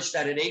established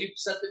that at 80%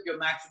 of your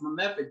maximum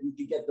effort, you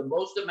can get the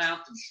most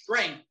amount of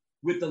strength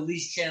with the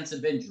least chance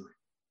of injury.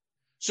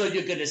 So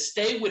you're going to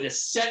stay with a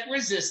set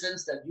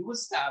resistance that you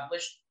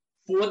established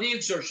for the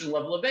exertion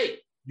level of 8.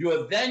 You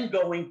are then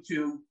going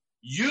to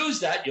use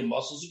that. Your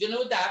muscles are going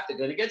to adapt. They're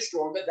going to get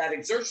stronger. That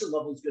exertion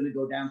level is going to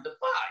go down to 5.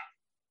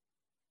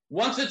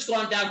 Once it's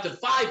gone down to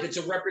 5, it's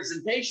a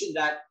representation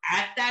that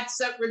at that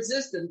set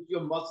resistance,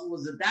 your muscle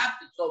is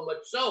adapted so much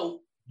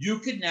so you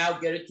can now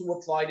get it to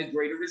apply to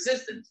greater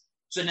resistance.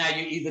 So now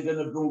you're either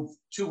going to move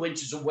 2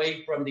 inches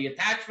away from the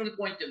attachment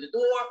point to the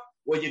door,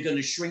 or you're going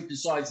to shrink the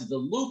size of the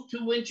loop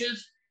 2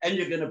 inches, and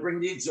you're going to bring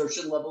the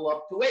exertion level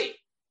up to 8.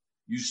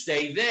 You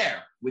stay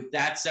there with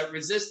that set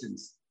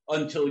resistance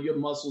until your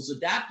muscles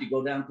adapt. You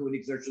go down to an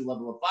exertion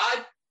level of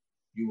 5,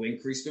 you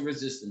increase the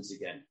resistance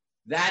again.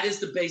 That is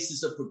the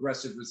basis of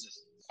progressive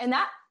resistance. And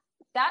that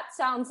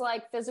sounds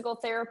like physical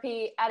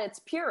therapy at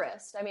its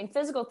purest. I mean,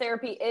 physical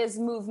therapy is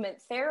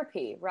movement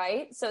therapy,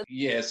 right? So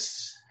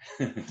yes.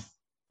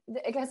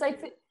 Because I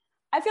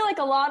feel like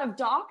a lot of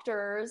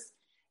doctors,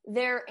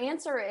 their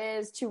answer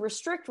is to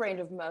restrict range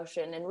of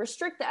motion and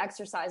restrict the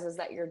exercises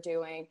that you're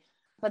doing.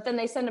 But then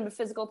they send them to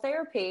physical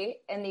therapy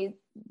and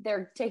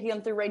they're taking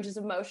them through ranges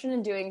of motion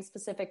and doing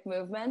specific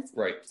movements.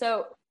 Right.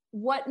 So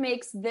what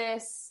makes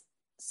this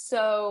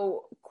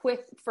so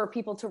quick for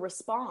people to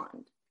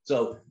respond?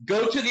 So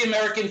go to the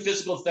American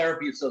Physical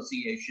Therapy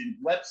Association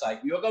website.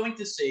 You're going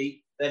to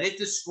see that it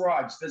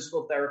describes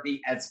physical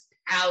therapy as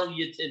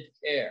palliative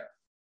care.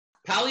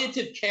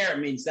 Palliative care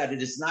means that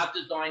it is not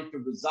designed to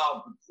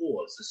resolve the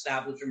cause,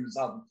 establish and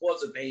resolve the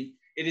cause of pain.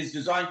 It is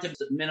designed to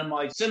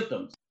minimize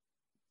symptoms,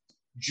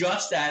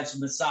 just as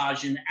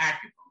massage and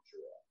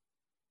acupuncture are.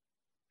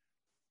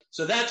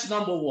 So that's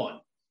number 1.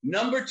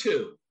 Number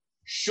 2,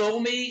 show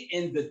me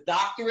in the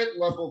doctorate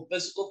level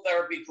physical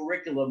therapy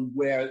curriculum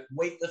where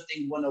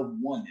weightlifting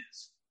 101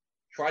 is.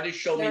 Try to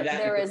show me that.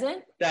 There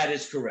isn't? That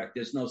is correct.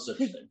 There's no such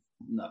thing.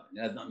 Nothing.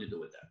 It has nothing to do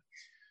with that.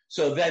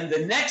 So then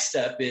the next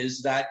step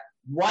is that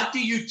what do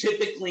you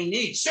typically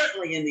need,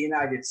 certainly in the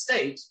United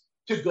States,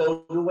 to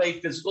go to a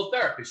physical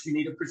therapist? You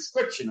need a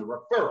prescription, a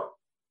referral.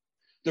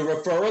 The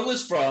referral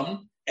is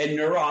from a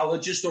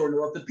neurologist or an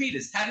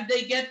orthopedist. How did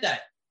they get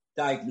that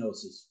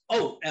diagnosis?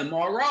 Oh,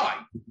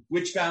 MRI,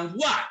 which found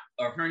what?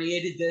 a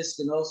herniated disc,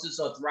 stenosis,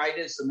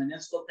 arthritis, a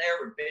meniscal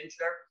tear, a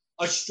pincher,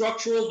 a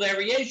structural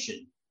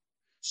variation.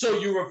 So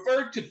you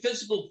referred to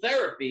physical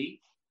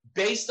therapy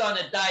based on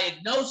a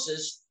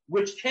diagnosis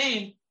which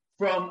came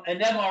from an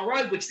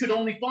MRI, which could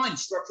only find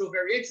structural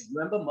variations.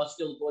 Remember,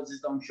 muscular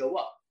causes don't show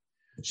up.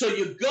 So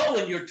you go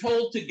and you're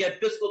told to get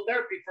physical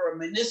therapy for a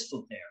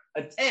meniscal tear,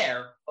 a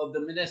tear of the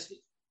meniscus.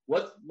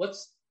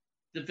 What's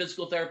the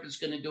physical therapist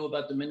going to do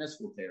about the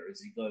meniscal tear?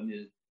 Is he going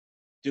to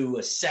do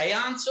a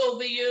seance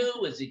over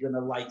you? Is he going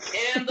to light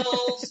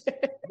candles?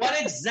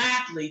 What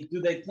exactly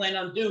do they plan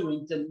on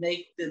doing to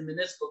make the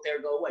meniscal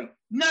tear go away?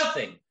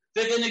 Nothing.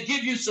 They're going to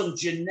give you some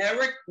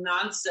generic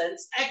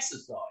nonsense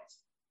exercise,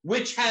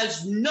 which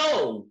has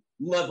no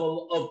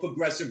level of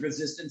progressive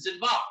resistance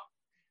involved.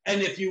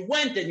 And if you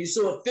went and you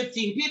saw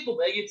 15 people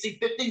there, you'd see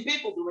 15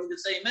 people doing the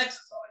same exercise.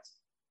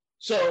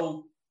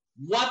 So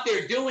what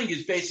they're doing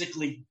is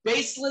basically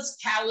baseless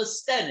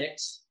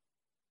calisthenics,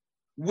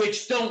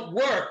 which don't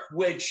work,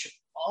 which,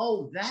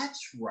 oh, that's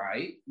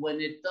right,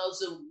 when it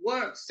doesn't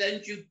work,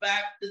 sends you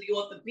back to the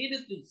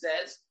orthopedist who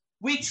says,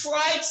 we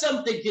tried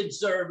something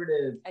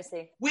conservative. I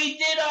see. We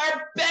did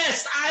our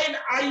best.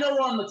 I know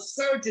I'm a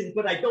surgeon,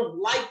 but I don't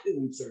like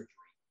doing surgery.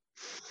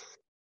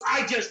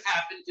 I just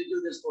happen to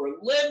do this for a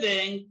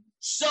living.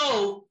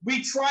 So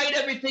we tried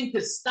everything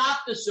to stop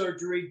the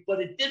surgery, but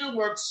it didn't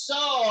work.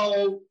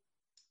 So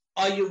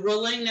are you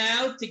willing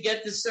now to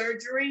get the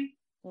surgery?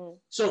 Mm.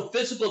 So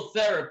physical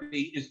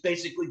therapy is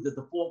basically the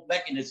default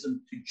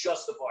mechanism to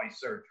justify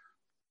surgery.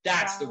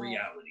 That's the reality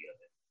of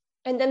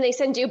it. And then they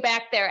send you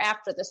back there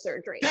after the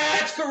surgery.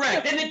 That's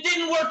correct. And it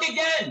didn't work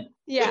again.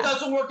 Yeah. It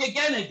doesn't work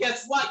again. And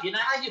guess what? You know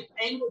how your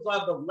pain was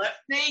on the left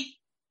knee?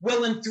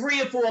 Well, in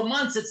 3 or 4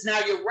 months, it's now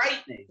your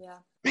right knee. Yeah.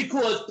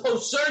 Because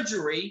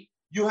post-surgery,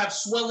 you have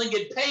swelling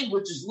and pain,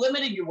 which is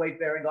limiting your weight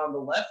bearing on the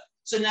left.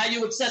 So now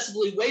you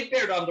excessively weight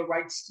beared on the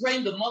right,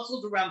 strain the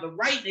muscles around the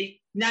right knee.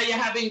 Now you're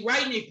having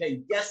right knee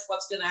pain. Guess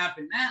what's going to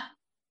happen now?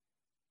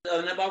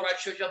 An MRI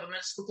shows you have a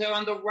meniscal tear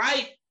on the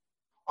right.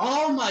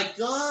 Oh, my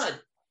God.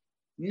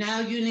 Now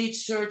you need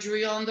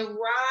surgery on the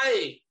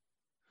right.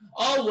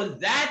 Oh, when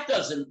that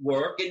doesn't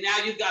work, and now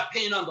you've got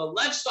pain on the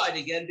left side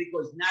again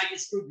because now you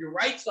screwed your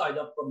right side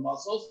up for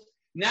muscles.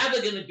 Now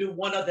they're going to do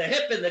one of the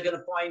hip, and they're going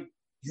to find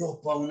you're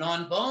bone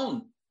on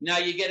bone. Now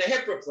you get a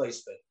hip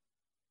replacement.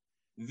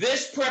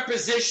 This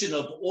preposition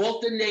of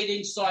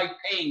alternating side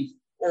pains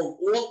or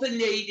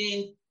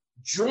alternating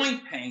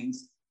joint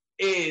pains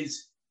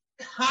is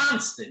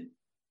constant.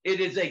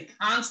 It is a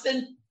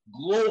constant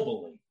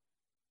globally.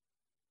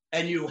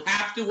 And you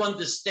have to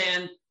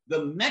understand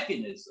the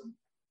mechanism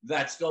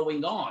that's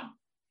going on.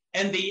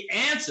 And the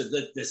answer,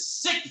 the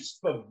sick,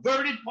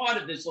 perverted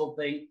part of this whole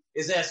thing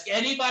is ask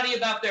anybody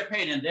about their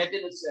pain, and they're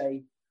going to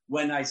say,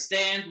 when I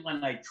stand,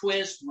 when I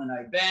twist, when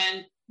I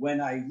bend,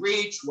 when I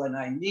reach, when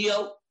I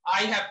kneel,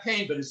 I have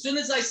pain. But as soon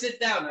as I sit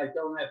down, I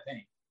don't have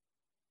pain.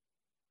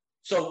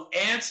 So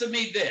answer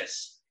me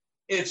this.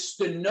 If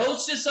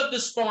stenosis of the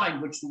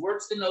spine, which the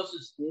word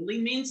stenosis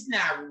only means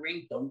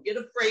narrowing, don't get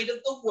afraid of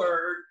the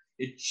word.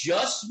 It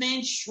just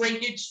means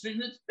shrinkage in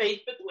the space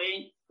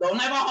between.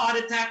 Don't have a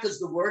heart attack because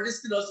the word is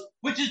stenosis,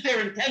 which is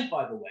their intent,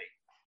 by the way.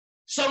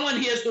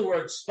 Someone hears the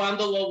word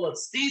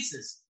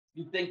spondylolisthesis,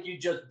 you think you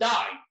just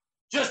died.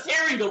 Just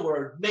hearing the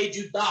word made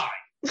you die,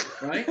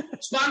 right?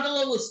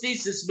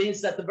 Spondylolisthesis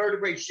means that the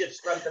vertebrae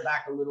shifts front to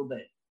back a little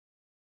bit.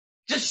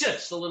 Just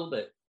shifts a little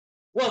bit.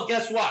 Well,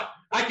 guess what?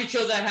 I could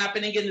show that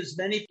happening in as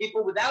many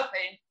people without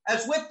pain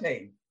as with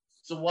pain.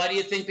 So why do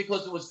you think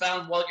because it was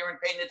found while you're in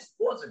pain, it's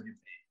the cause of your pain?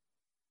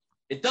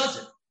 It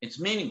doesn't. It's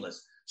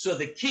meaningless. So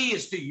the key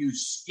is to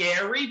use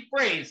scary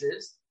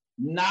phrases,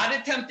 not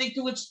attempting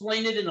to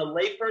explain it in a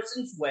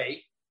layperson's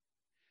way.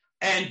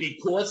 And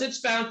because it's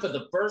found for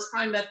the first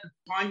time at the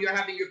time you're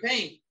having your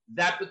pain,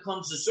 that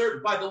becomes a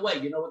certain. By the way,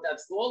 you know what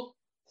that's called?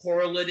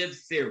 Correlative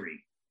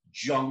theory,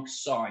 junk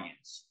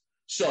science.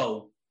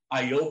 So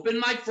I open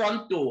my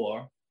front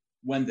door.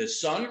 When the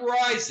sun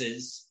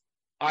rises,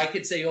 I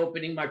could say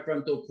opening my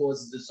front door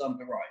causes the sun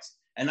to rise.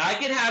 And I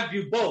can have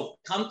you both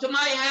come to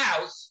my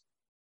house,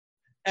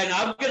 and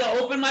I'm going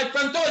to open my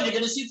front door, and you're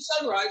going to see the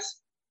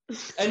sunrise.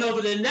 And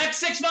over the next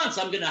 6 months,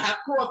 I'm going to have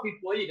coffee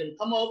for you. You're going to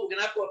come over, we're going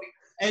to have coffee.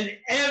 And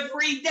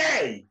every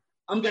day,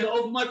 I'm going to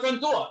open my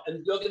front door,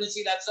 and you're going to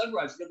see that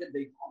sunrise. You're going to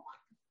think, oh, my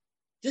God,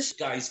 this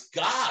guy's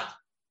God.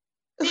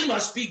 He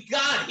must be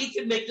God. He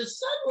can make the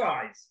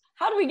sunrise.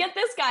 How do we get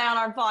this guy on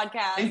our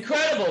podcast?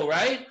 Incredible,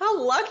 right? How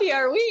lucky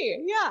are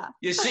we? Yeah.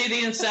 You see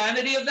the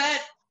insanity of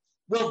that?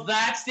 Well,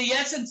 that's the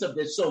essence of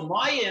this. So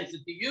my answer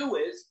to you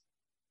is,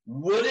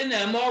 would an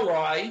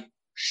MRI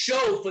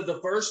show for the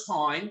first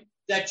time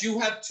that you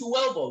have 2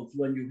 elbows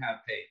when you have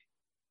pain?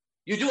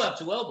 You do have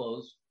 2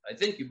 elbows. I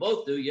think you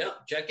both do. Yeah.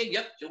 Checking.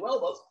 Yep. 2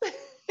 elbows.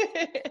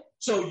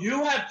 So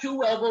you have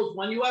 2 elbows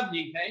when you have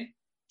knee pain.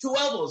 2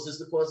 elbows is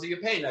the cause of your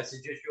pain. I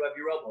suggest you have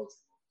your elbows.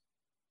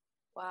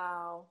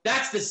 Wow.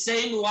 That's the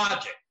same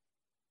logic.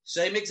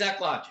 Same exact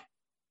logic.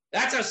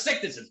 That's our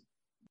sicknesses.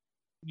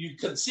 You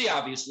can see,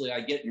 obviously,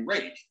 I get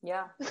enraged.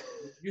 Yeah.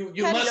 You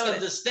must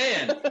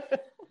understand.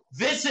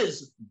 This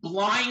is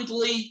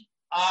blindly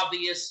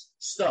obvious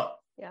stuff.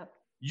 Yeah.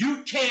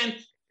 You can't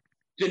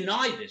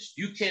deny this.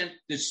 You can't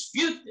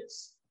dispute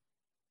this.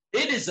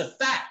 It is a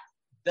fact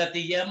that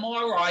the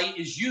MRI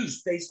is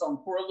used based on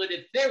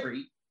correlative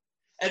theory.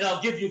 And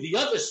I'll give you the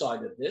other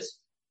side of this.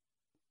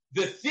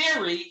 The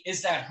theory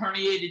is that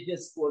herniated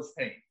disc cause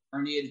pain.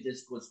 Herniated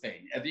disc cause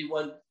pain.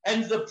 Everyone,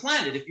 and the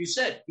planet, if you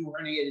said, do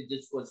herniated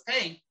disc cause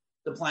pain,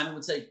 the planet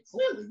would say,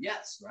 clearly,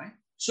 yes, right?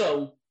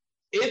 So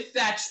if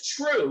that's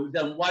true,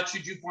 then what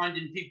should you find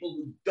in people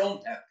who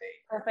don't have pain?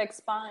 Perfect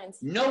spines.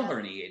 No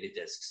herniated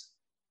discs.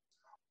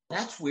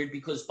 That's weird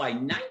because by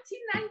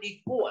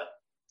 1994,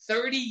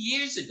 30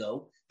 years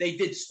ago, they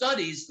did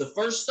studies, the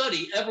first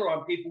study ever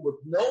on people with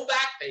no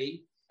back pain,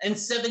 and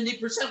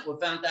 70% were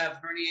found to have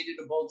herniated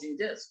or bulging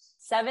discs.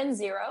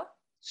 70?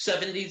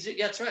 70,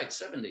 that's right,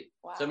 70.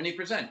 Wow.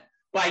 70%.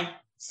 By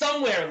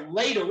somewhere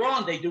later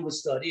on, they do a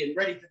study, and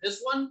ready for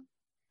this one?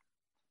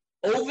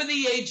 Over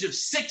the age of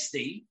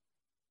 60,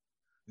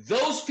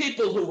 those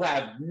people who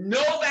have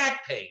no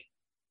back pain,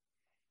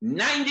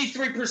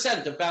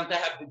 93% are found to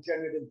have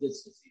degenerative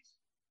disc disease.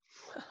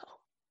 Wow.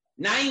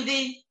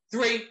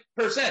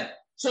 93%.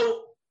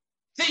 So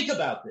think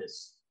about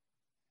this.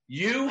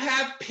 You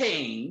have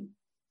pain,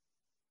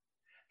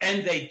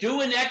 and they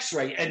do an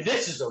x-ray, and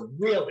this is a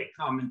really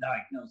common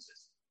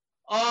diagnosis.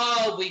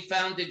 Oh, we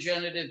found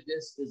degenerative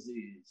disc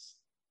disease.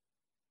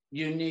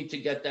 You need to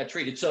get that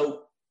treated.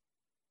 So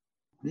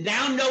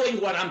now knowing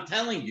what I'm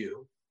telling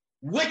you,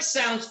 which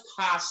sounds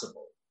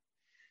possible,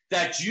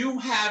 that you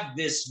have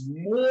this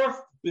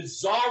more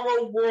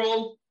bizarro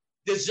world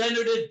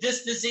degenerative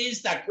disc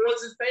disease that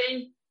causes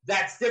pain,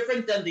 that's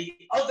different than the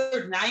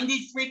other 93%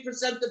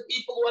 of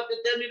people who have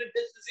degenerative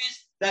disc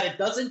disease, that it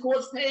doesn't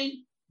cause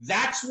pain?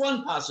 That's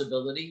one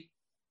possibility.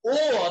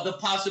 Or the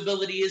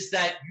possibility is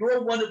that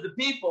you're one of the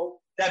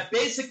people that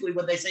basically,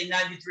 when they say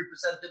 93%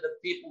 of the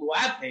people who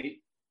have pain,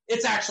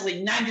 it's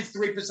actually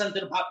 93% of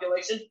the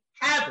population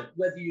have it,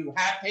 whether you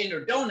have pain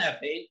or don't have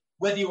pain,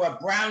 whether you have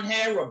brown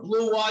hair or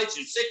blue eyes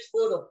or 6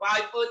 foot or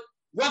 5 foot,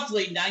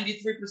 roughly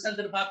 93% of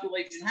the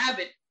population have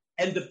it.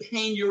 And the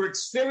pain you're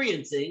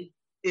experiencing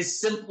is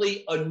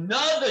simply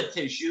another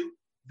tissue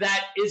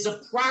that is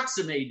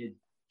approximated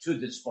to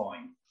the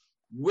spine.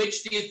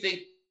 Which do you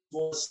think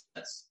was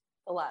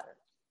the latter?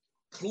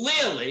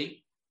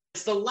 Clearly,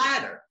 it's the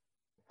latter.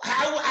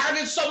 How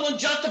does someone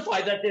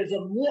justify that there's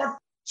a more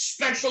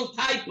special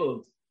type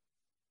of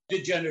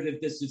degenerative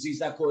disc disease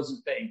that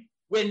causes pain,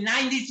 when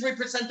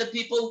 93% of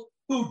people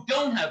who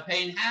don't have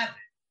pain have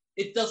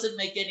it? It doesn't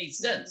make any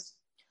sense.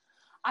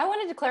 I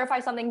wanted to clarify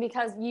something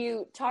because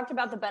you talked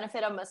about the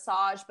benefit of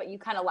massage, but you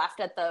kind of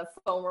laughed at the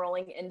foam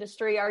rolling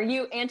industry. Are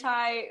you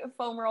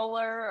anti-foam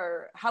roller,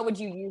 or how would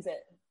you use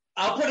it?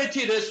 I'll put it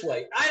to you this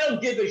way. I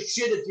don't give a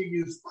shit if you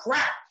use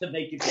crack to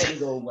make your pain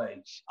go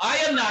away. I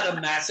am not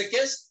a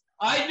masochist.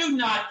 I do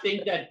not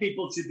think that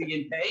people should be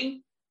in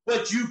pain,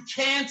 but you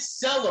can't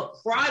sell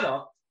a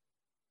product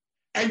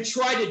and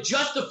try to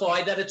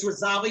justify that it's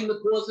resolving the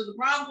cause of the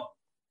problem.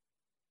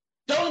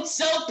 Don't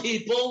sell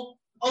people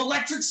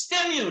electric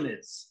stim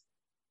units.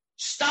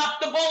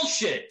 Stop the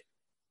bullshit.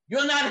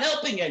 You're not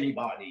helping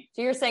anybody.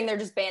 So you're saying they're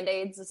just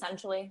Band-Aids,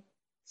 essentially?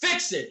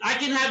 Fix it. I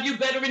can have you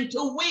better in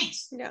 2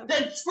 weeks. No.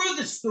 Then screw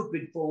the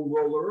stupid foam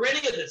roller or any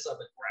of this other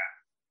crap.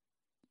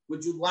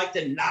 Would you like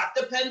to not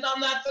depend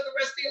on that for the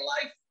rest of your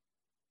life?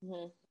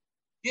 Mm-hmm.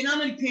 You know how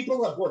many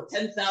people have bought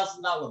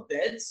 $10,000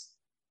 beds?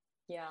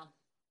 Yeah.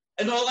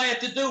 And all I have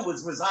to do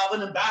was resolve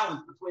an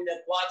imbalance between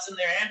their quads and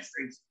their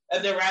hamstrings,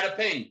 and they're out of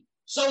pain.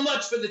 So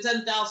much for the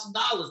 $10,000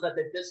 that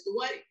they pissed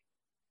away.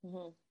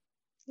 Mm-hmm.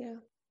 Yeah.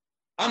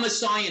 I'm a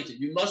scientist.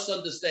 You must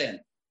understand.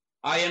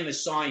 I am a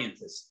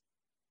scientist.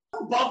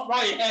 Above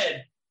my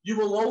head, you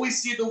will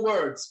always see the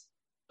words,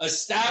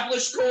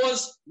 establish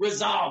cause,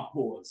 resolve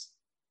cause.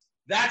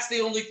 That's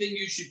the only thing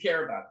you should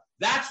care about.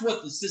 That's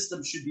what the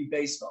system should be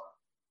based on.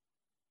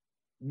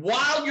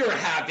 While you're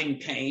having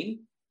pain,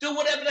 do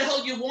whatever the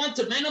hell you want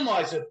to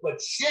minimize it,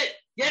 but shit,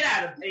 get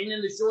out of pain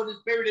in the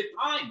shortest period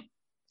of time.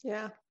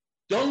 Yeah.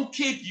 Don't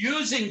keep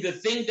using the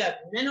thing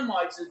that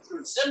minimizes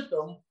your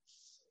symptom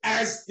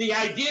as the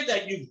idea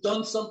that you've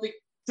done something.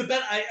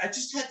 I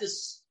just had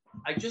this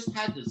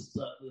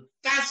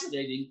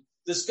fascinating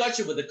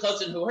discussion with a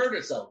cousin who hurt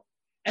herself.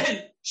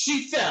 And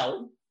she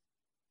fell.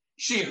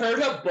 She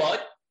hurt her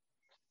butt.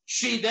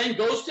 She then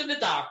goes to the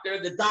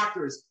doctor. The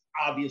doctor is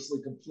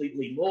obviously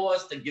completely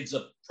lost and gives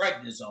her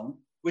prednisone,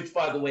 which,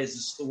 by the way, is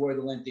a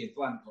steroidal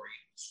anti-inflammatory.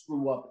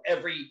 Screw up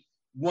every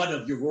one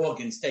of your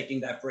organs taking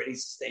that for any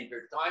sustained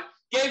period of time.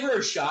 Gave her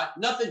a shot.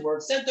 Nothing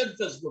worked. Sent her to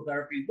physical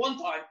therapy. One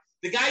time,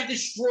 the guy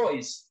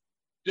destroys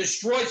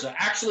her,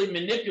 actually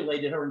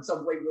manipulated her in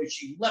some way where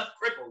she left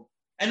crippled.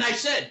 And I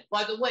said,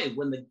 by the way,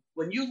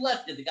 when you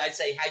left, did the guy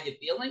say, how you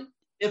feeling?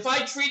 If I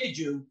treated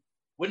you,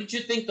 wouldn't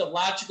you think the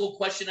logical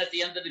question at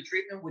the end of the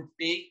treatment would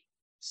be,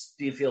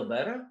 do you feel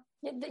better?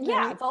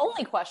 Yeah, the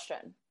only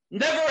question.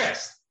 Never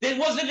asked. It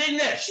wasn't in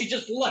there. She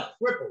just left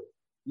crippled,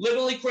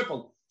 literally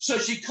crippled. So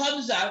she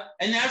comes out,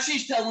 and now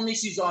she's telling me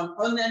she's on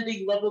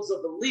unending levels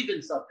of belief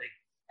in something.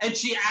 And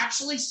she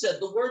actually said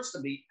the words to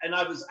me, and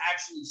I was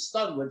actually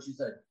stunned when she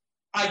said,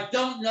 I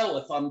don't know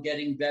if I'm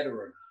getting better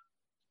or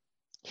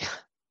not. Yeah.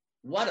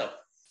 What a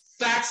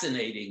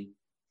fascinating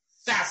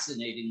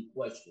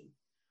question.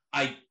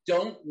 I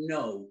don't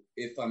know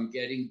if I'm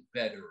getting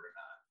better or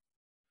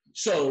not.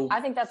 So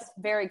I think that's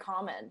very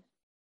common.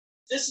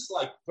 this is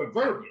like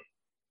proverbial.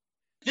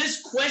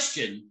 This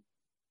question,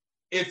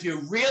 if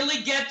you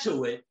really get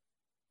to it,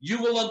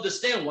 you will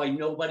understand why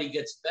nobody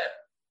gets better.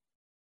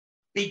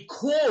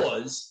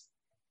 Because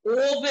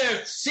all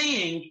they're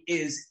seeing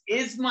is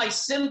my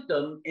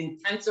symptom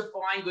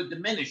intensifying or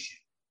diminishing?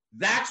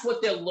 That's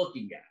what they're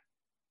looking at.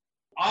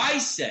 I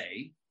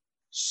say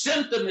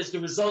symptom is the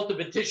result of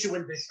a tissue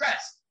in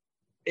distress.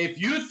 If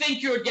you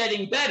think you're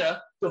getting better,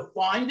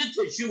 define the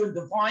tissue and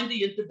define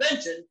the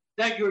intervention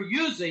that you're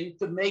using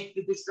to make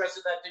the distress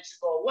of that tissue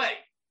go away.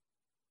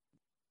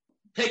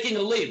 Taking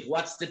a leave,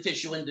 what's the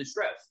tissue in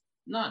distress?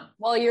 None.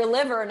 Well, your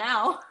liver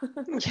now.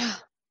 Yeah.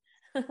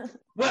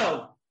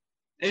 Well,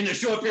 in a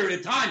short period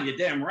of time, you're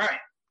damn right.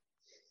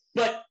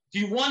 But do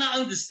you want to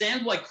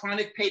understand why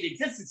chronic pain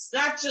exists? It's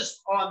not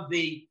just on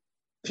the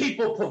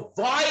people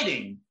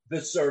providing the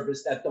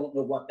service that don't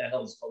know what the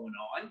hell's going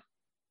on.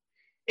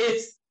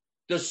 It's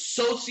the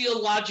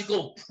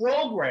sociological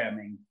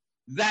programming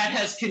that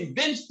has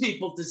convinced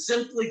people to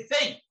simply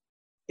think,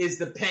 is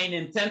the pain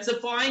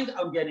intensifying?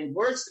 I'm getting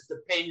worse. If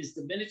the pain is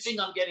diminishing,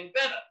 I'm getting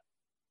better.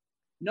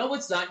 No,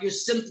 it's not. You're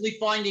simply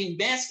finding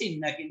masking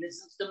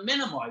mechanisms to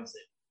minimize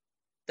it.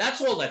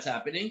 That's all that's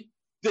happening.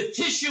 The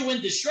tissue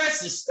in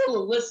distress is still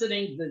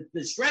eliciting the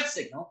distress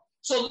signal.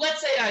 So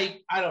let's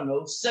say I don't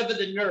know, sever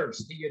the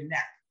nerves to your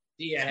neck,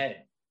 to your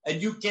head,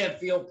 and you can't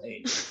feel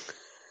pain.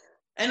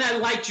 And I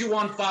light you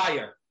on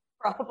fire.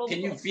 Probably.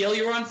 Can you feel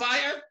you're on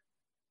fire?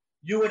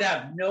 You would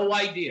have no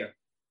idea.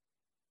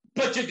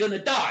 But you're going to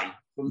die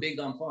from being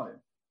on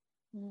fire.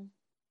 Mm.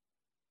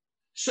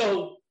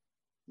 So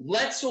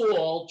let's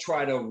all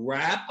try to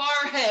wrap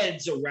our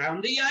heads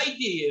around the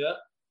idea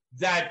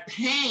that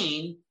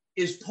pain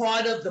is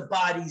part of the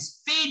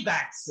body's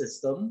feedback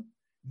system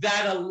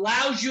that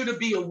allows you to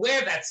be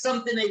aware that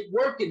something ain't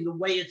working the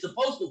way it's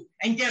supposed to.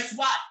 And guess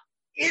what?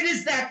 It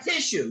is that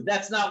tissue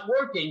that's not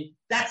working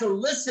that's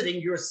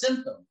eliciting your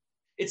symptom.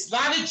 It's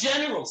not a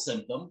general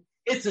symptom.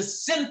 It's a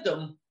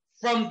symptom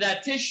from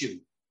that tissue.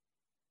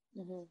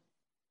 Mm-hmm.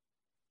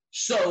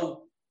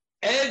 So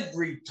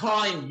every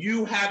time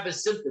you have a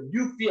symptom,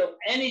 you feel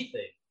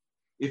anything,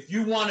 if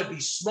you want to be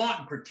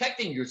smart in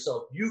protecting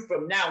yourself, you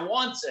from now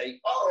on say,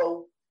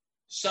 uh-oh,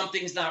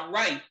 something's not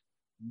right.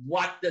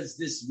 What does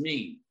this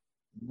mean?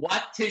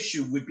 What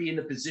tissue would be in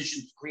a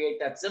position to create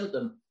that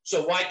symptom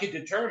so I could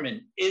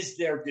determine, is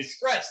there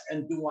distress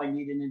and do I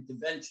need an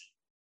intervention?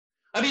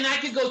 I mean, I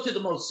could go to the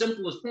most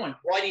simplest point.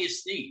 Why do you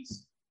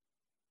sneeze?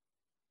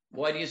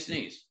 Why do you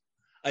sneeze?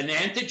 An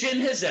antigen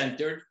has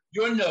entered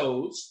your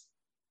nose,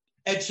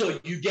 and so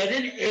you get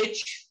an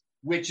itch,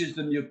 which is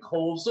the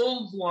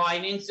mucosal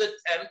lining's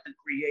attempt to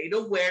create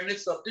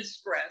awareness of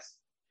distress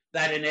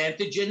that an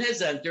antigen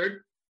has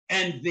entered,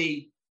 and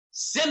the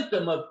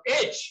symptom of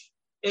itch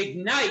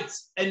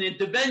ignites an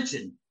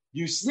intervention.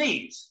 You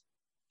sneeze.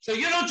 So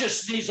you don't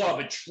just sneeze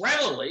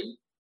arbitrarily.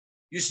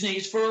 You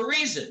sneeze for a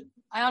reason.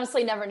 I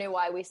honestly never knew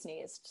why we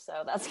sneezed,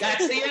 so that's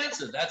the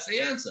answer. That's the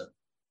answer.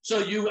 So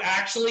you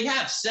actually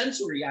have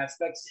sensory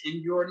aspects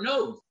in your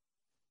nose.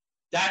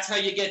 That's how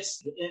you get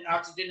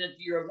oxygen into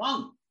your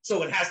lung.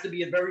 So it has to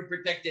be a very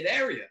protected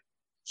area.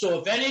 So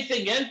if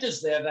anything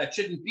enters there that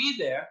shouldn't be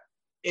there,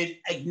 it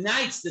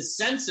ignites the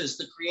senses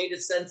to create a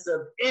sense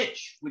of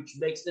itch, which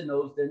makes the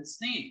nose then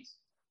sneeze.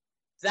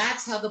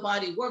 That's how the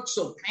body works.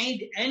 So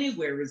pain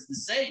anywhere is the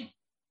same.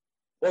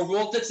 Or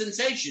altered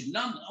sensation.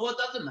 No, it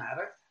doesn't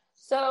matter.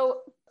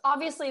 So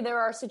obviously there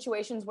are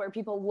situations where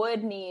people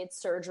would need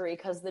surgery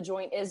because the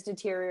joint is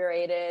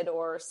deteriorated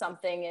or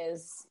something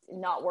is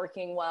not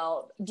working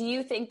well. Do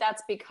you think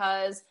that's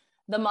because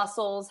the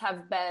muscles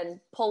have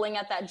been pulling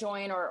at that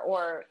joint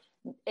or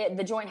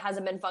the joint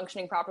hasn't been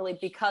functioning properly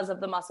because of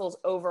the muscles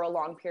over a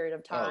long period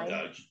of time? Oh,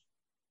 God.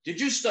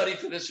 Did you study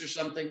for this or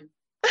something?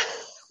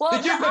 Well,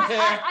 did you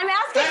prepare? I'm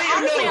asking,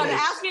 honestly, I'm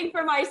asking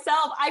for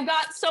myself. I've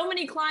got so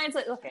many clients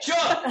that, okay.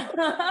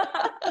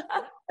 Sure.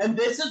 And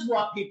this is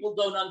what people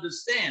don't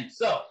understand.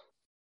 So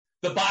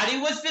the body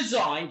was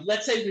designed,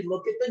 let's say we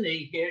look at the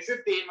knee, here's your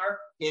femur,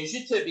 here's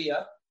your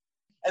tibia,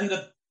 and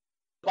the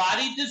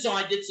body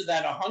designed it so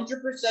that 100%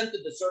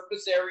 of the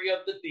surface area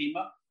of the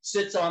femur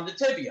sits on the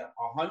tibia.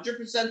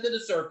 100% of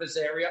the surface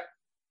area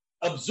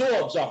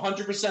absorbs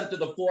 100% of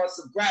the force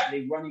of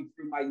gravity running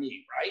through my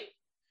knee, right?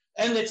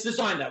 And it's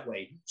designed that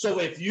way. So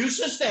if you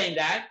sustain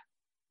that,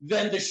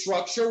 then the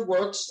structure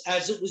works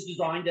as it was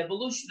designed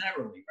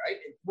evolutionarily, right?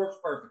 It works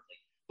perfectly.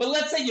 But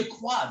let's say your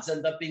quads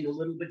end up being a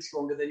little bit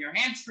stronger than your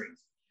hamstrings.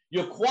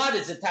 Your quad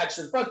is attached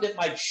to the front. It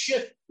might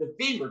shift the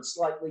femur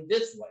slightly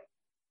this way.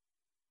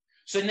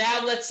 So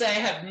now let's say I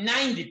have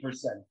 90%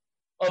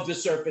 of the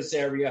surface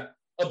area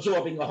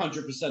absorbing 100%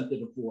 of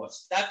the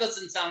force. That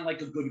doesn't sound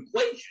like a good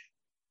equation.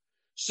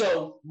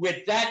 So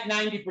with that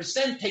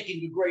 90%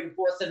 taking a greater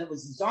force than it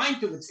was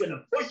designed to, it's going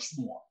to push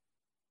more.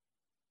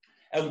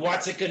 And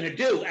what's it going to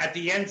do? At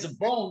the ends of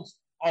bones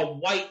are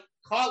white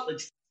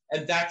cartilage,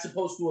 and that's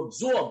supposed to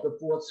absorb the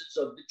forces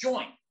of the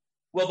joint.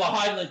 Well, the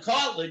hyaline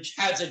cartilage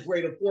has a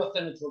greater force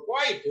than it's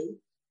required to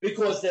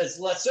because there's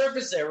less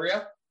surface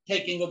area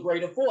taking a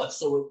greater force,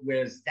 so it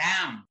wears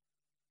down.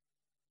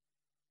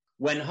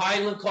 When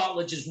hyaline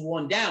cartilage is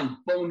worn down,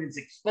 bone is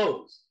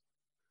exposed.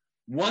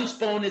 Once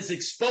bone is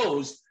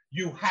exposed,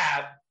 you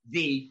have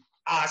the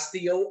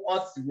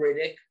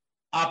osteoarthritic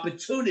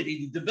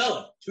opportunity to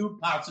develop. Two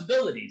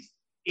possibilities.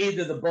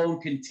 Either the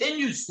bone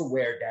continues to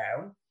wear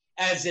down,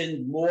 as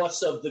in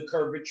loss of the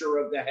curvature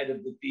of the head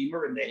of the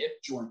femur and the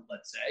hip joint,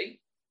 let's say,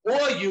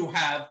 or you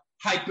have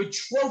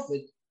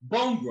hypertrophic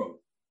bone growth,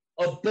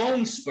 a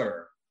bone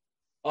spur,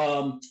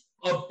 a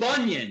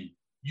bunion.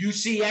 You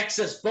see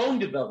excess bone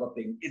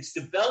developing. It's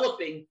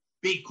developing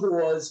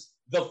because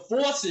the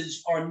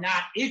forces are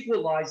not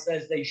equalized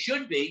as they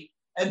should be,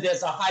 and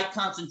there's a high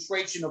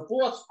concentration of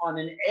force on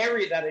an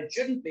area that it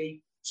shouldn't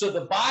be. So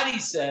the body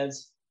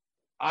says,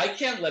 I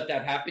can't let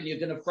that happen. You're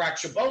going to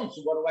fracture bone.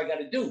 So what do I got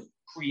to do?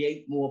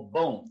 Create more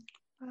bone.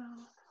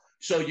 Wow.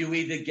 So you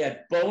either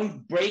get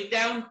bone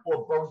breakdown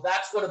or bone.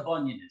 That's what a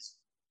bunion is.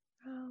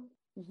 Wow.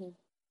 Mm-hmm.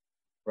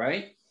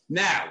 Right?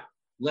 Now,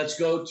 let's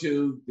go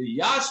to the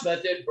Yas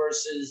method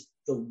versus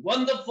the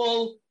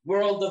wonderful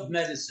world of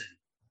medicine.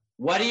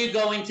 What are you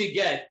going to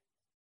get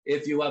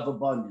if you have a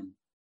bunion?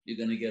 You're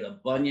going to get a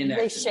bunion.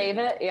 They shave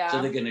it, yeah.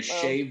 So they're going to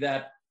shave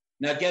that.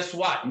 Now, guess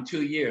what? In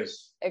 2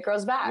 years, it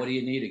grows back. What do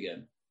you need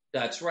again?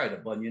 That's right, a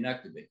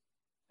bunionectomy.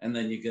 And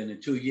then you're going to,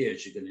 2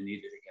 years, you're going to need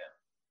it again.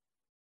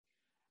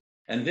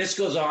 And this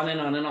goes on and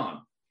on and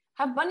on.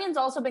 Have bunions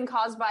also been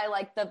caused by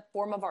like the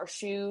form of our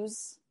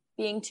shoes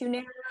being too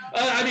narrow?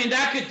 I mean,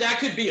 that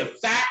could be a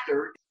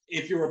factor.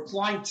 If you're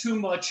applying too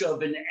much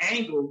of an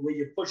angle where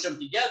you push them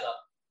together,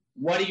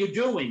 what are you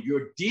doing?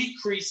 You're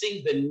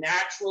decreasing the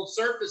natural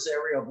surface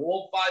area of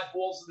all 5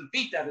 balls of the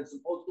feet that is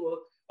supposed to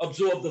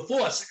absorb the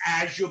force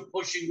as you're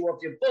pushing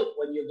off your foot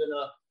when you're going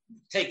to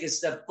take a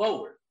step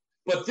forward.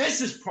 But this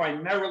is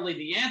primarily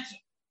the answer.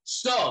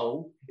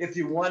 So if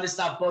you want to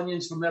stop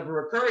bunions from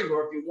ever occurring,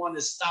 or if you want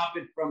to stop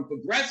it from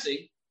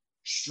progressing,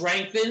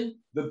 strengthen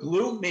the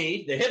glute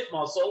med, the hip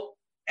muscle,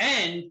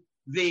 and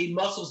the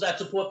muscles that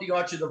support the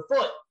arch of the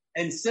foot.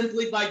 And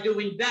simply by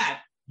doing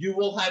that, you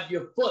will have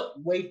your foot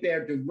weight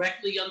bear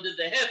directly under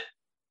the hip,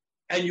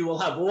 and you will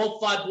have all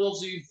 5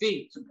 balls of your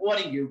feet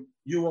supporting you.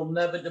 You will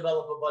never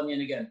develop a bunion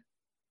again.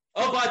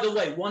 Oh, by the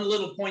way, one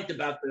little point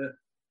about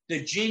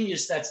the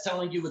genius that's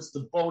telling you it's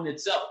the bone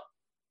itself.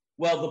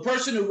 Well, the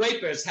person who weight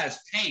bears has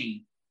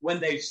pain when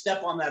they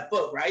step on that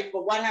foot, right?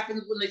 But what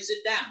happens when they sit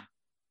down?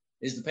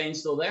 Is the pain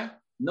still there?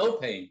 No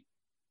pain.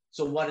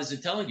 So what is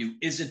it telling you?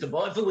 Is it the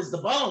bone? If it was the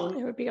bone,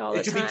 it would be all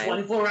the time. It should be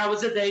 24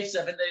 hours a day,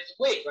 7 days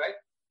a week, right?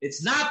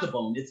 It's not the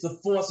bone. It's the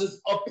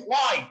forces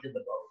applied to the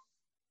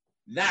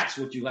bone. That's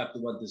what you have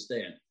to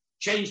understand.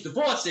 Change the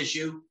force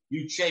issue,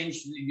 you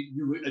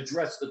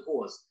address the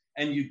cause,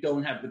 and you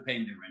don't have the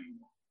pain there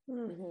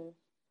anymore. Mm-hmm.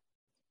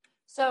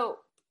 So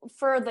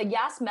for the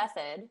Yas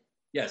method,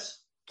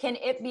 yes, can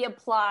it be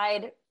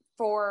applied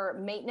for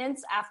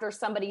maintenance after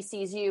somebody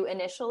sees you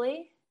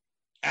initially?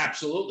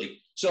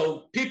 Absolutely.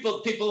 So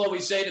people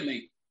always say to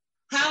me,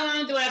 how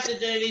long do I have to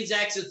do these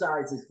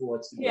exercises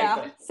for?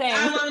 Yeah, same.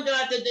 How long do I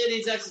have to do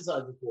these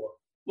exercises for?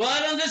 Well,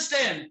 I don't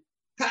understand.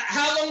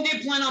 How long do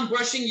you plan on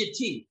brushing your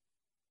teeth?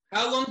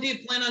 How long do you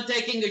plan on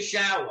taking a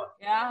shower?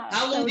 Yeah.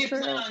 How long do you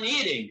plan on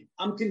eating?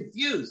 I'm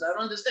confused. I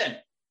don't understand.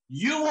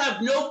 You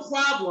have no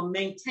problem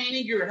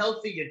maintaining your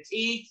health for your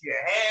teeth, your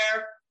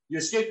hair,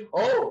 your skin.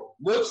 Oh,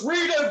 let's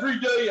read every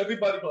day.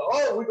 Everybody goes,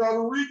 oh, we got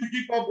to read to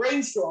keep our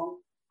brain strong.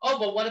 Oh,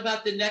 but what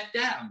about the neck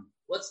down?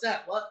 What's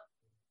that? What?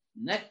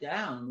 Neck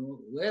down?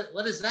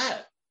 What is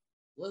that?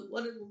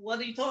 What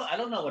are you talking? I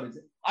don't know what it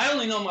is. I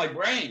only know my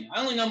brain.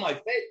 I only know my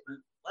face.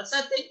 What's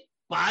that thing?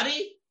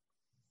 Body?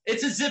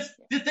 It's as if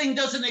the thing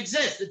doesn't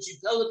exist. It's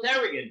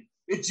utilitarian.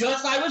 It's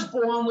just I was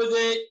born with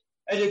it,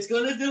 and it's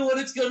going to do what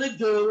it's going to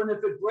do, and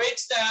if it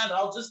breaks down,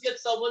 I'll just get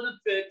someone to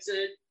fix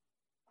it.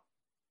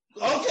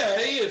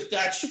 Okay, if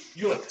that's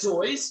your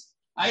choice.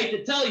 I hate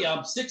to tell you,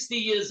 I'm 60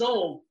 years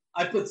old.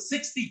 I put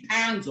 60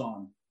 pounds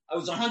on. I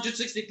was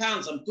 160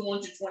 pounds. I'm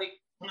 225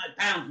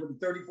 pounds with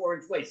a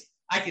 34-inch waist.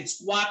 I could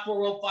squat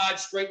 405,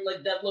 straight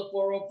leg deadlift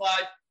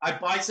 405. I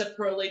bicep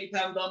curl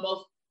 80-pound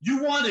dumbbells.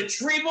 You want a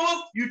tree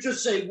move? You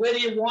just say, where do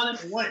you want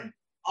it and when?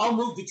 I'll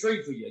move the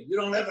tree for you. You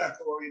don't ever have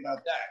to worry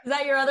about that. Is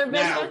that your other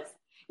business? Now,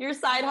 your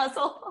side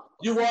hustle?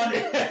 You want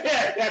it?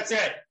 That's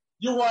it.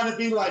 You want to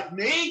be like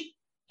me?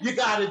 You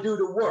got to do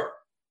the work.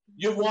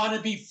 You want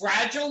to be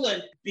fragile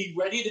and be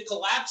ready to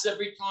collapse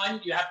every time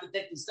you have to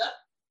take a step?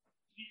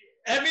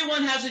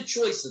 Everyone has a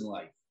choice in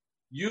life.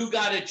 You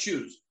got to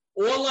choose.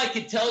 All I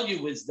can tell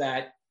you is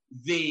that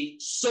the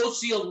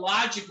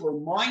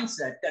sociological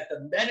mindset that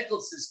the medical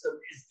system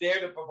is there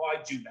to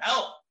provide you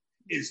help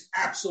is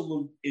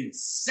absolute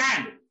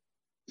insanity,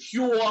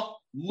 pure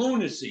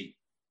lunacy.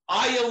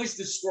 I always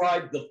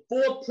describe the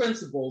 4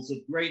 principles of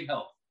great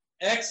health: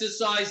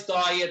 exercise,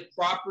 diet,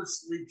 proper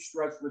sleep,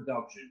 stress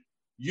reduction.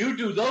 You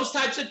do those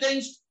types of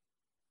things,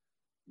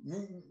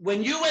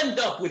 when you end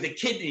up with a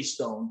kidney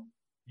stone,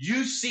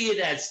 you see it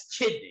as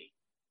kidney.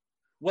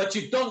 What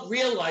you don't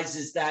realize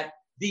is that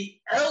the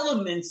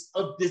elements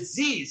of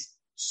disease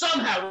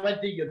somehow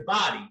went to your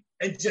body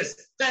and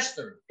just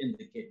festered in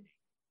the kidney.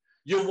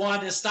 You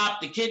want to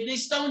stop the kidney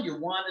stone, you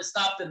want to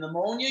stop the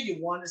pneumonia,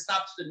 you want to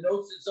stop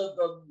stenosis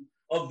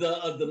of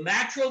the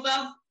mitral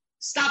valve,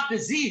 stop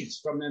disease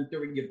from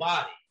entering your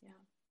body. Yeah.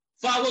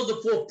 Follow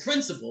the 4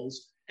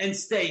 principles and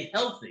stay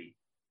healthy.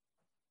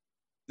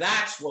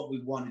 That's what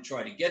we want to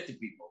try to get to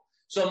people.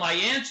 So my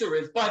answer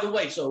is, by the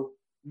way, so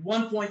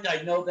one point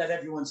I know that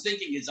everyone's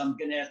thinking is I'm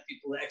going to ask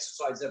people to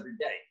exercise every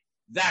day.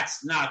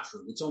 That's not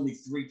true. It's only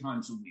 3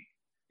 times a week.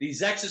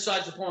 These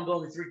exercise appointments are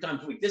only 3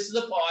 times a week. This is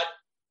a part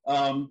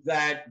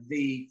that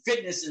the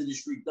fitness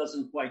industry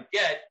doesn't quite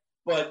get,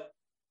 but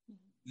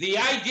the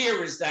idea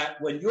is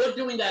that when you're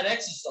doing that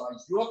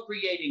exercise, you're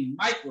creating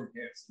micro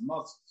tears in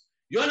muscles.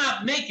 You're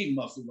not making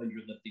muscle when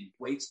you're lifting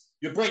weights.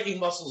 You're breaking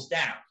muscles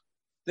down.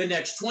 The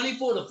next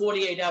 24 to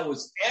 48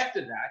 hours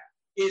after that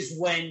is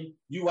when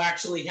you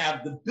actually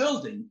have the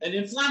building, an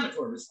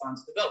inflammatory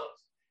response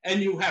develops.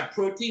 And you have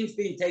proteins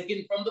being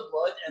taken from the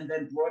blood and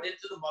then brought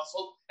into the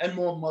muscle, and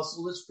more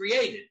muscle is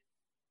created.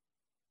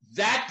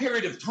 That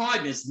period of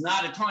time is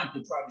not a time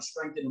to try to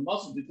strengthen the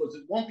muscle because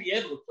it won't be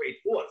able to create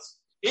force.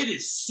 It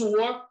is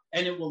sore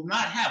and it will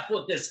not have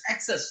force. There's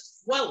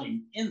excess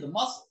swelling in the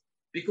muscle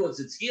because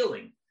it's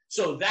healing.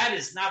 So that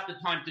is not the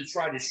time to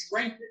try to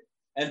strengthen.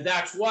 And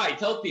that's why I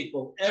tell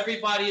people,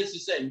 everybody is the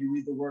same. You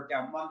either work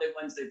out Monday,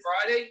 Wednesday,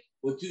 Friday,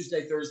 or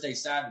Tuesday, Thursday,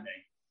 Saturday.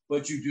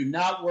 But you do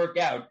not work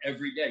out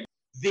every day.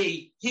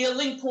 The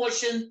healing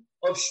portion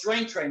of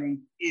strength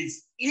training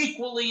is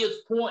equally as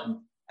important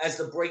as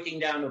the breaking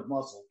down of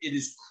muscle. It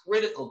is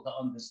critical to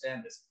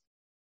understand this.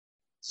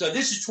 So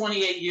this is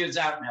 28 years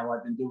out now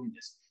I've been doing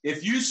this.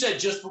 If you said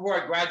just before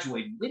I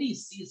graduated, where do you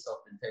see yourself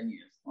in 10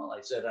 years? Well,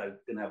 I said I'm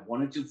going to have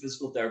 1 or 2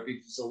 physical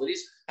therapy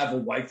facilities, have a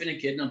wife and a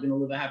kid, and I'm going to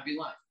live a happy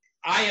life.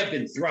 I have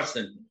been thrust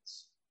into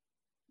this.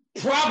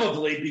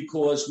 Probably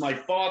because my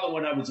father,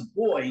 when I was a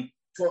boy,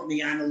 taught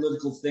me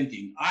analytical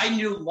thinking. I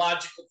knew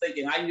logical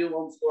thinking. I knew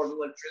Ohm's law of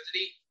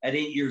electricity at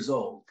 8 years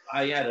old.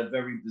 I had a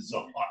very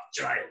bizarre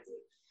childhood.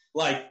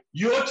 Like,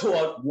 you're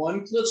taught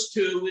 1 +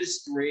 2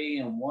 is 3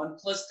 and 1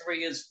 +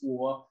 3 is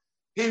 4.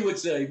 He would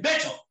say,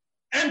 Mitchell,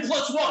 n +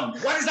 1.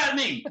 What does that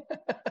mean?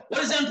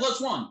 What is n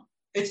 + 1?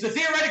 It's the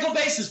theoretical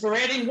basis for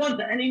adding 1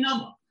 to any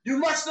number. You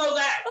must know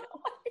that.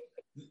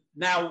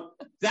 Now,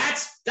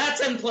 that's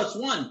n +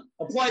 1.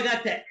 Apply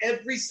that to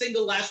every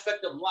single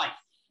aspect of life.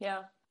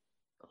 Yeah.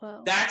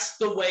 Wow. That's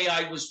the way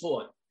I was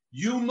taught.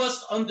 You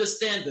must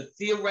understand the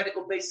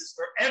theoretical basis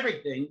for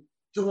everything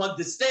to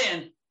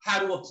understand how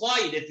to apply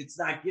it if it's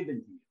not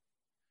given to you.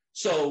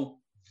 So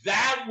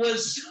that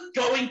was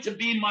going to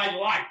be my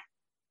life.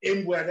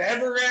 In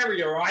whatever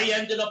area I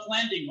ended up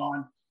landing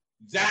on,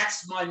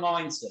 that's my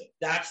mindset.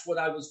 That's what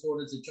I was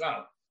taught as a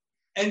child.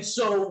 And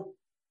so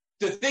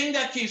the thing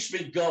that keeps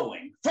me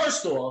going,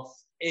 first off,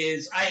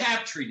 is I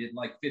have treated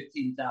like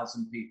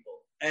 15,000 people.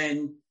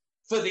 And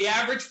for the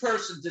average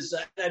person to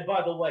say, and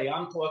by the way,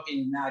 I'm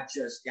talking not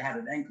just you had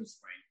an ankle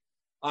sprain.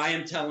 I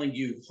am telling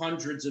you,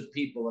 hundreds of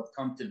people have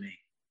come to me,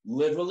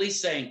 literally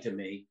saying to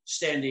me,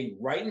 standing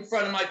right in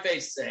front of my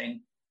face,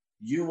 saying,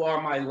 you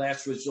are my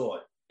last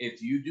resort.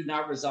 If you do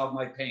not resolve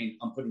my pain,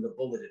 I'm putting a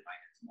bullet in my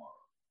head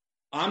tomorrow.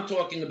 I'm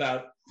talking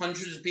about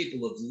hundreds of people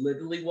who have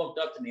literally walked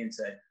up to me and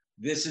said,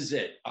 this is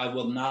it. I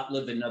will not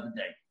live another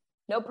day.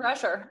 No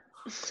pressure.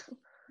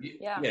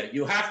 Yeah,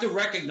 you have to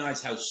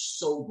recognize how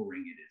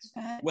sobering it is.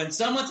 When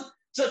someone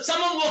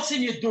walks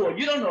in your door,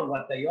 you don't know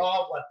what they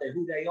are,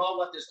 who they are,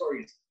 what their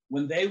story is.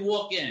 When they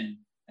walk in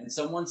and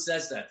someone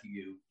says that to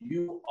you,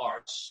 you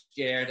are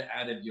scared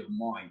out of your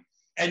mind.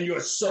 And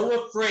you're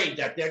so afraid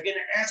that they're going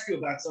to ask you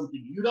about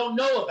something you don't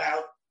know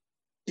about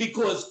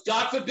because,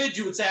 God forbid,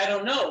 you would say, I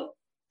don't know.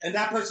 And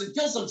that person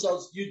kills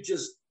themselves. You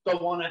just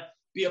don't want to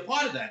be a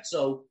part of that.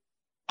 So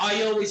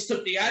I always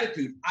took the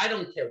attitude, I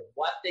don't care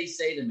what they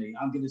say to me.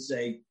 I'm going to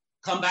say,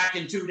 come back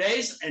in 2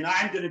 days, and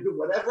I'm going to do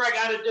whatever I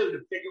got to do to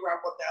figure out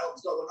what the hell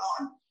is going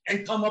on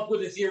and come up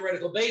with a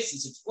theoretical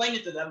basis, explain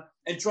it to them,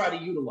 and try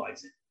to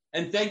utilize it.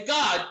 And thank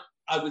God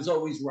I was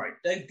always right.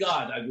 Thank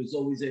God I was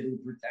always able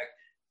to protect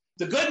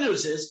it. The good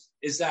news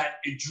is that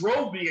it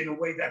drove me in a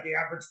way that the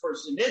average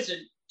person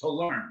isn't to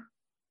learn.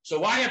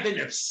 So I have been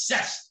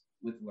obsessed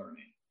with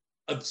learning,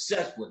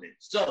 obsessed with it.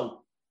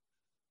 So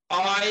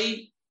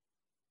I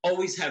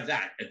always have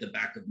that at the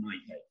back of my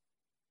head.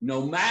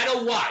 No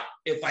matter what,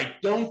 if I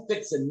don't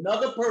fix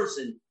another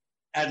person,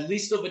 at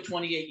least over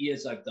 28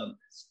 years I've done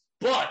this.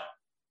 But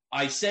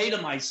I say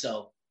to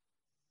myself,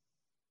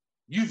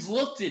 you've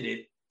looked at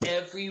it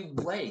every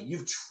way.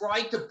 You've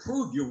tried to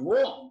prove you're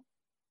wrong.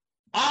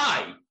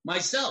 I,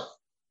 myself,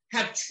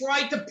 have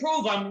tried to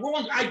prove I'm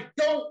wrong. I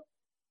don't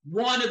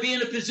want to be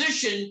in a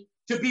position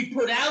to be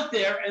put out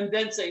there and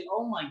then say,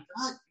 oh my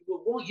God, you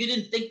were wrong. You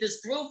didn't think this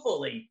through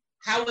fully.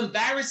 how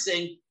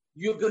embarrassing,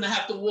 you're going to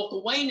have to walk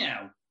away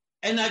now.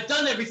 And I've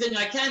done everything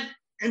I can,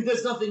 and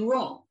there's nothing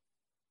wrong.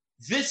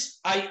 This,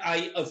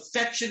 I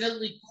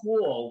affectionately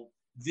call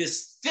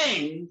this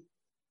thing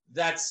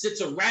that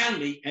sits around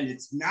me, and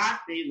it's not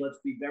me, let's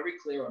be very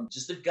clear. I'm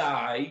just a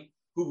guy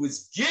who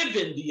was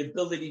given the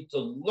ability to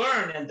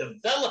learn and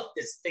develop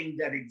this thing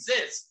that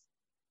exists.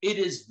 It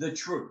is the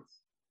truth.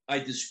 I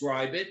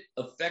describe it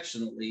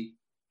affectionately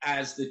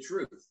as the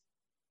truth.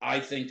 I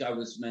think I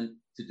was meant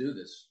to do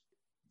this.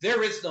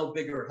 There is no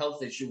bigger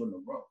health issue in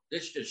the world.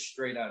 This just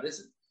straight out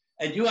isn't.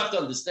 And you have to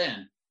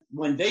understand,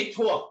 when they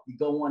talk, you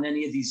go on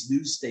any of these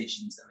news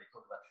stations and they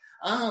talk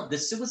about, the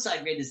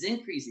suicide rate is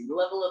increasing, the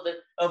level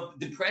of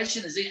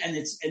depression is, and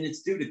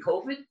it's due to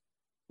COVID.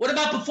 What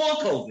about before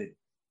COVID?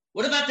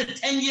 What about the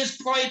 10 years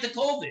prior to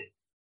COVID?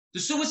 The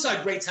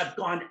suicide rates have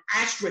gone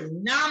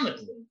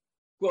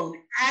grown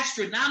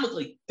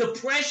astronomically.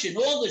 Depression,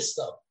 all this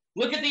stuff.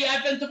 Look at the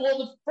advent of all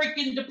the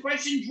freaking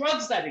depression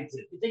drugs that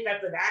exist. You think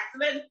that's an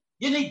accident?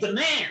 You need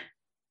demand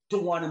to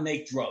want to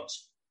make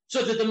drugs.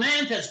 So the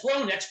demand has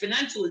grown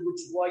exponentially,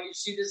 which is why you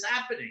see this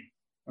happening,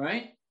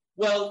 right?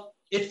 Well,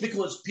 it's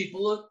because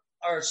people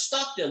are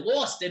stuck. They're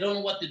lost. They don't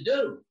know what to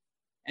do.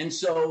 And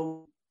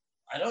so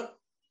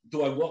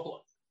do I walk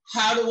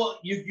away?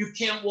 You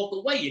can't walk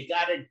away. You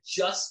got to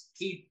just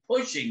keep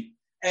pushing.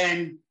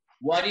 And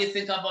why do you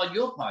think I'm on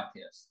your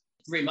podcast?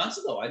 3 months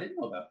ago, I didn't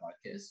know about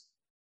podcasts.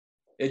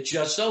 It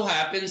just so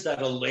happens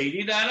that a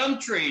lady that I'm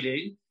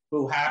treating,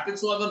 who happens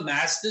to have a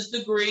master's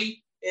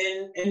degree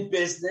in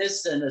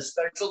business and a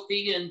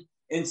specialty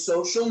in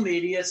social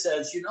media,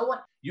 says, you know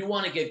what? You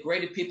want to get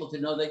greater people to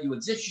know that you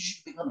exist. You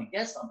should become a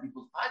guest on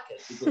people's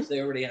podcasts because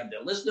they already have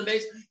their listener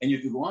base and you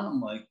can go on.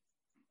 I'm like,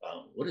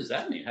 what does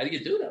that mean? How do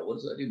you do that? What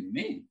does that even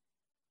mean?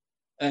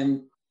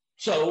 And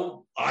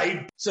so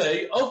I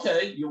say,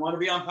 okay, you want to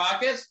be on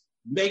podcasts?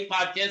 Make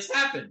podcasts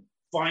happen.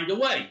 Find a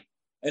way.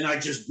 And I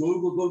just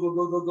Google,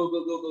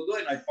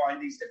 and I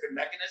find these different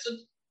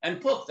mechanisms,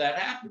 and poof, that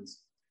happens.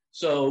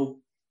 So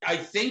I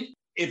think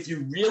if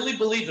you really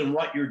believe in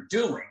what you're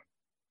doing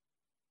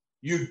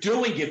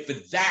it for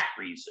that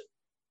reason.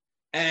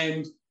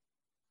 And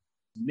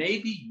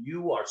maybe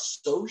you are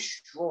so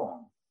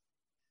strong,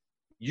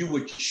 you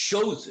were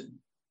chosen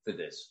for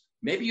this.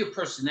 Maybe your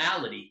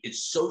personality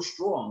is so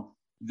strong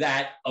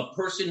that a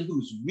person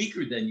who's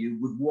weaker than you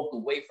would walk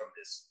away from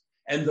this.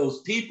 And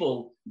those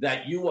people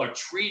that you are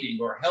treating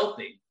or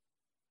helping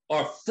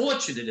are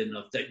fortunate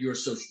enough that you're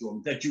so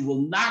strong that you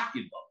will not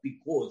give up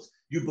because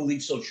you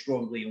believe so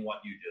strongly in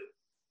what you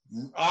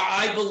do.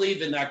 I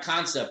believe in that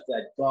concept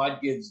that God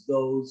gives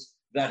those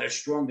that are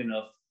strong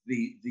enough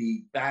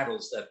the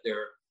battles that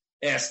they're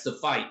asked to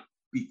fight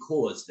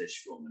because they're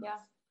strong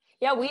enough.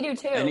 Yeah, we do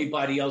too.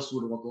 Anybody else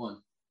would walk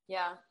on.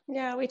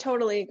 Yeah, we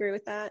totally agree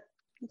with that.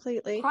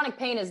 Completely. Chronic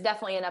pain is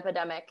definitely an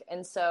epidemic.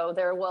 And so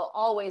there will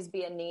always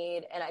be a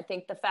need. And I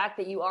think the fact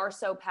that you are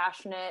so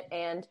passionate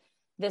and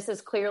this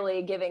is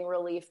clearly giving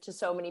relief to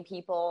so many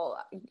people,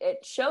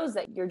 it shows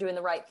that you're doing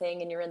the right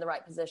thing and you're in the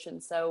right position.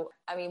 So,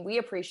 I mean, we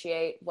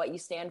appreciate what you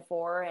stand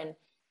for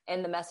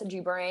and the message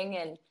you bring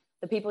and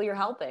the people you're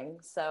helping.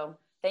 So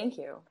thank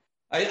you.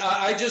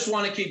 I just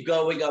want to keep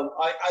going.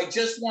 I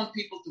just want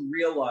people to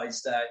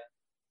realize that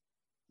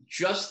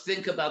just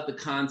think about the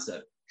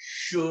concept.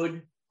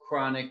 Should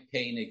chronic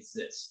pain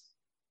exist?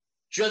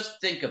 Just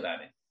think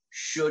about it.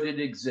 Should it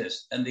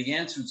exist? And the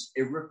answer is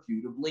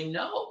irrefutably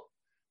no.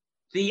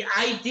 The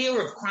idea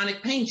of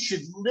chronic pain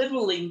should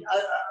literally,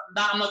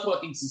 I'm not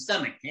talking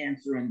systemic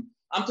cancer, and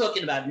I'm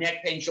talking about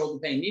neck pain, shoulder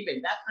pain, knee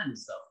pain, that kind of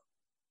stuff.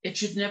 It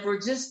should never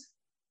exist.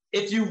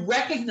 If you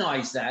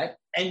recognize that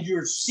and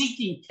you're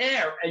seeking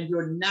care and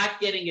you're not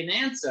getting an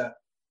answer,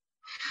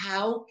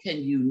 how can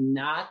you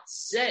not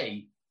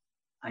say,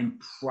 I'm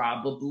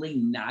probably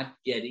not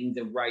getting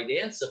the right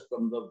answer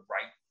from the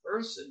right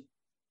person?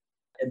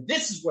 And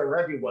this is where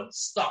everyone's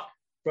stuck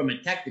from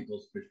a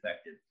technical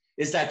perspective,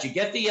 is that you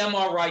get the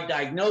MRI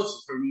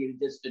diagnosis for herniated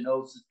disc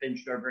stenosis,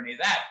 pinched nerve, any of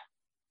that.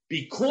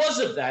 Because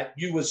of that,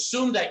 you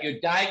assume that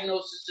your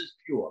diagnosis is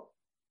pure.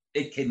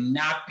 It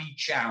cannot be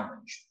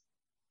challenged.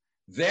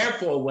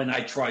 Therefore, when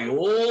I try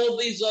all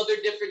these other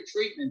different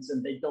treatments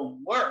and they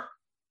don't work,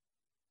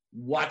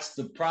 what's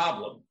the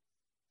problem?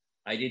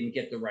 I didn't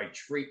get the right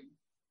treatment.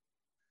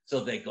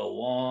 So they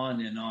go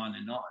on and on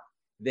and on.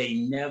 They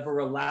never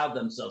allow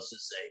themselves to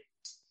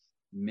say,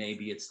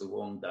 maybe it's the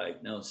wrong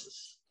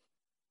diagnosis.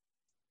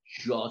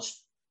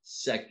 Just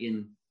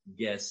second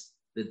guess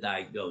the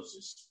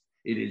diagnosis.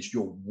 It is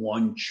your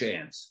one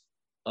chance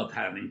of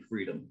having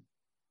freedom.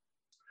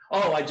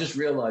 Oh, I just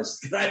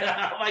realized.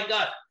 Oh my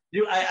God.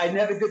 I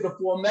never did the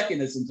 4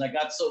 mechanisms. I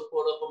got so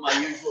caught up on my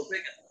usual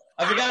thing.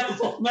 I forgot the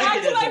 4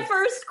 mechanisms. That's my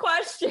first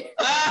question.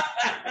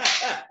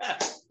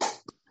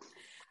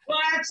 Well,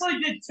 I actually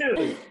did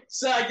 2.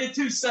 So I did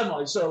 2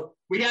 semis. So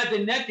we had the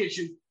neck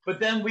issue, but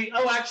then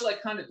I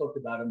kind of talked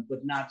about them,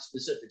 but not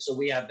specific. So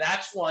we have,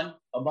 that's one,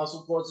 a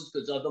muscle causes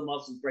because other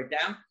muscles break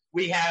down.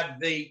 We have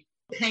the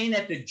pain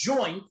at the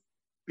joint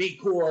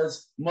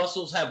because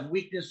muscles have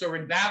weakness or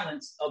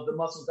imbalance of the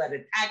muscles that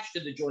attach to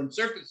the joint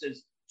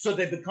surfaces, so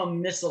they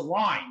become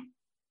misaligned.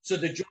 So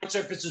the joint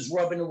surface is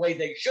rubbing the way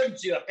they shouldn't,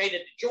 so you have pain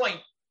at the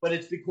joint, but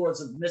it's because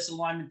of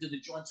misalignment to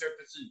the joint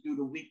surfaces due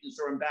to weakness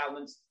or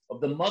imbalance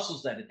of the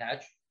muscles that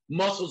attach.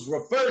 Muscles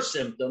refer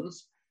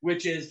symptoms,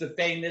 which is the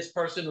famous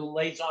person who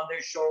lays on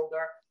their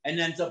shoulder and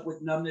ends up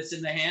with numbness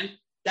in the hand.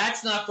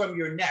 That's not from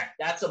your neck.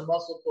 That's a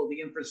muscle called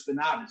the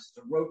infraspinatus. It's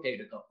a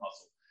rotator cuff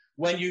muscle.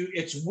 When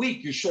it's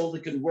weak, your shoulder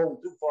can roll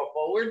too far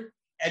forward,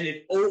 and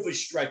it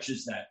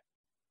overstretches that.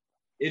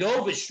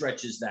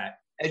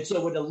 And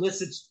so it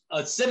elicits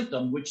a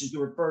symptom, which is the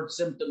referred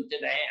symptom to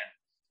the hand,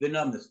 the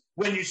numbness.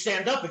 When you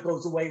stand up, it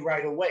goes away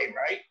right away,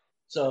 right?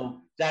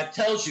 So that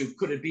tells you,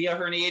 could it be a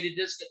herniated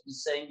disc?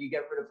 It's saying you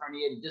get rid of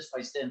herniated disc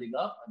by standing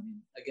up. I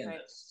mean, again, right.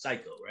 That's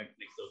psycho, right?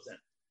 Makes no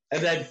sense.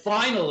 And then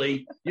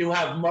finally, you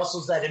have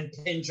muscles that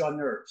impinge on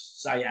nerves,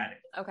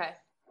 sciatic. Okay.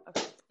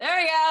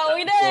 There we go.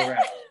 We did it.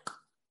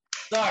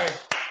 Sorry.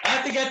 I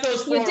have to get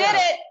those four You did out.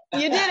 it.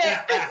 You did it.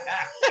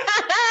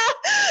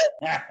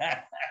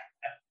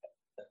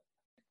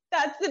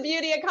 That's the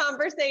beauty of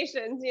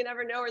conversations. You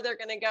never know where they're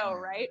going to go,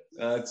 right?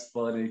 That's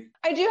funny.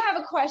 I do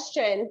have a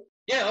question.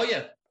 Yeah. Oh,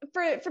 yeah.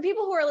 For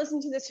people who are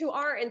listening to this who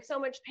are in so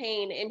much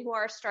pain and who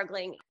are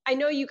struggling, I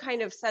know you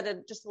kind of said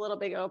it just a little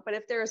bit ago, but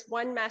if there's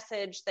one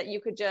message that you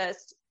could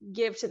just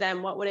give to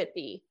them, what would it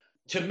be?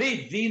 To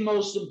me, the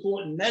most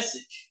important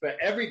message for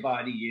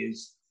everybody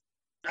is,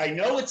 I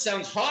know it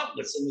sounds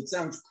heartless and it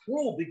sounds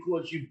cruel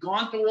because you've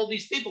gone through all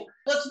these people.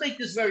 Let's make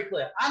this very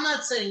clear. I'm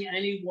not saying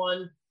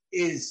anyone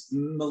is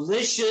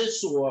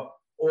malicious or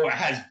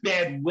has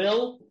bad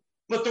will,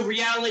 but the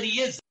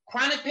reality is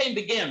chronic pain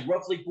began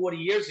roughly 40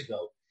 years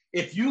ago.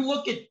 If you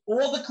look at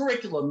all the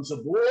curriculums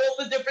of all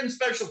the different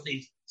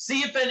specialties, see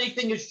if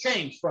anything has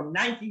changed from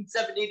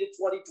 1970 to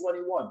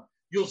 2021.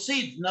 You'll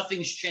see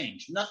nothing's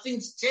changed.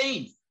 Nothing's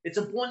changed. It's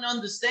important to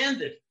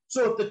understand it.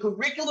 So if the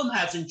curriculum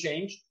hasn't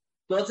changed,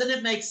 doesn't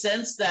it make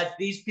sense that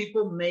these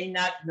people may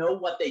not know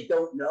what they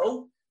don't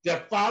know?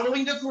 They're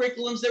following the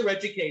curriculums they're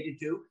educated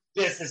to.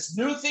 There's this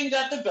new thing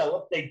that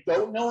developed. They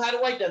don't know how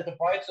to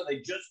identify it, so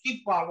they just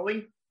keep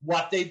following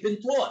what they've been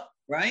taught,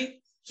 right?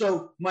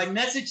 So my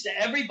message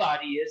to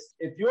everybody is,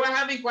 if you're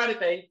having chronic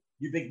pain,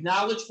 you've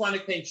acknowledged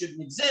chronic pain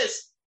shouldn't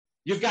exist,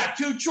 you've got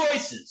two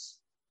choices.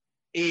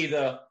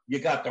 Either you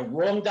got the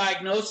wrong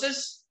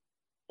diagnosis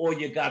or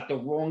you got the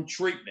wrong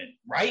treatment,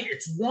 right?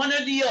 It's one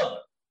or the other.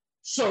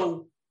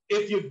 So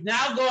if you've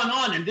now gone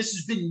on, and this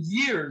has been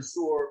years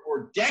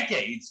or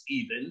decades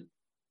even,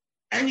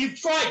 and you've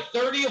tried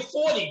 30 or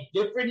 40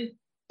 different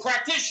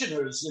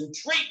practitioners and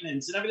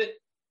treatments and everything,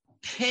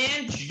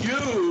 can't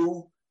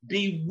you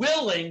be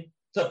willing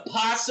to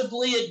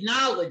possibly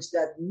acknowledge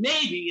that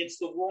maybe it's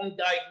the wrong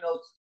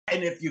diagnosis?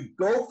 And if you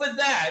go for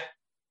that,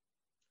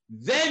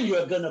 then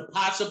you're going to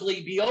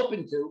possibly be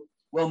open to,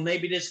 well,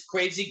 maybe this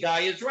crazy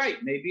guy is right.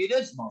 Maybe it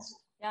is muscle.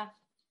 Yeah.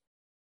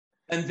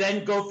 And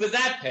then go for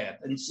that path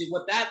and see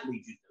what that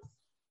leads you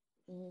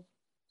to.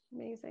 Mm-hmm.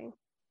 Amazing.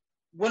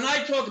 When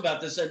I talk about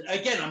this, and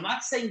again, I'm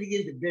not saying the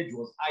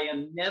individuals. I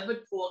am never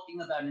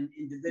talking about an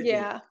individual.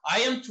 Yeah.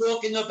 I am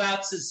talking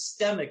about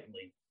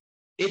systemically.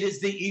 It is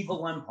the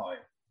evil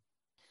empire.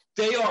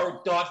 They are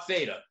Darth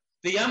Vader.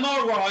 The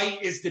MRI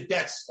is the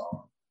Death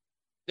Star.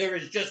 There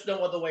is just no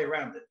other way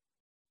around it.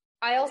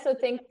 I also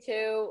think,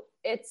 too,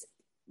 it's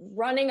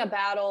running a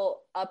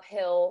battle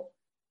uphill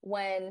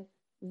when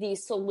the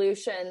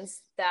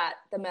solutions that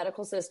the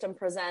medical system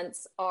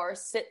presents are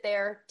sit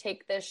there,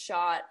 take this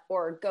shot,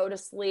 or go to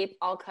sleep,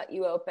 I'll cut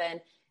you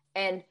open,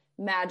 and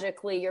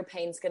magically your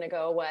pain's going to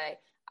go away.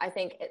 I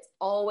think it's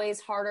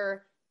always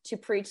harder to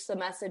preach the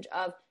message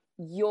of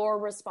you're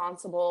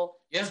responsible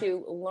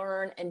to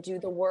learn and do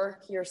the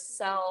work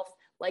yourself,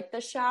 like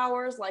the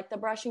showers, like the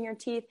brushing your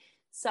teeth.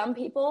 Some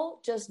people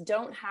just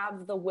don't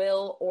have the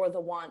will or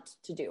the want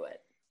to do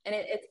it. And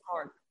it's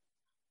hard.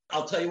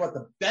 I'll tell you what,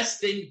 the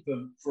best thing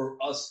for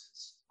us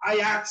is, I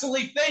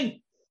actually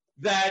think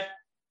that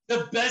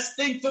the best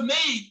thing for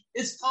me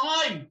is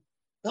time.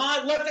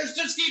 God, let this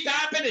just keep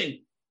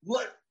happening.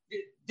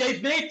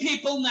 They've made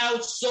people now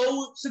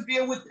so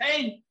severe with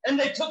pain, and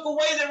they took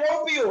away their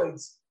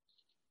opioids.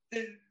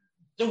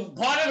 The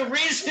part of the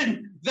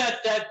reason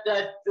that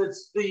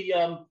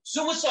the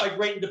suicide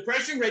rate and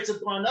depression rates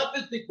have gone up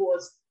is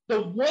because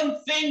the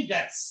one thing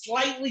that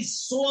slightly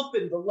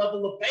softened the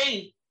level of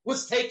pain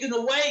was taken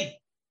away.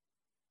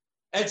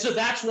 And so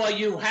that's why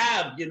you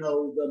have,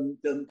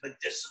 the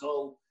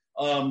medicinal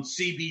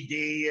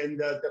CBD and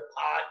the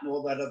pot and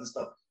all that other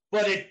stuff.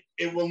 But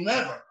it will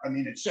never. I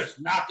mean, it's just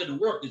not going to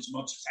work as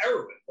much as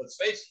heroin. Let's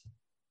face it.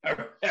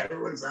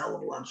 Heroin's a hell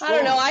of a lot stronger. I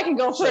don't know. I can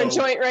go for a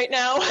joint right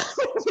now.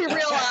 To be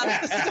real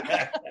honest.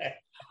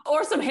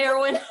 Or some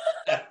heroin.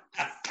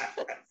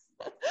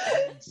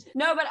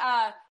 No, but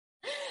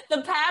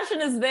the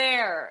passion is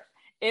there.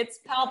 It's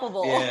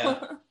palpable.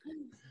 Yeah.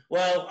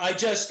 Well, I'm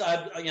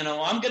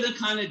going to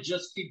kind of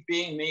just keep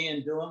being me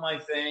and doing my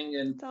thing.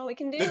 And that's all we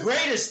can do. The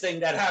greatest thing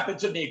that happened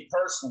to me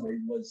personally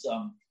was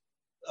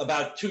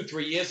about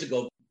 2-3 years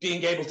ago.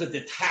 being able to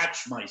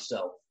detach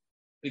myself,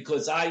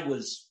 because I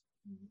was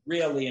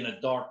really in a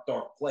dark,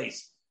 dark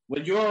place.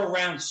 When you're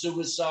around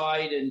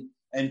suicide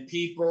and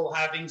people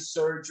having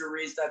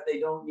surgeries that they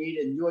don't need,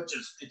 and you're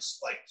just, it's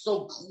like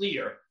so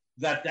clear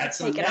that that's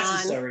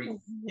unnecessary.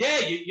 Yeah,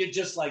 you're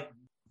just like,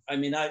 I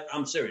mean,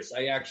 I'm serious.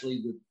 I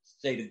actually would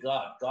say to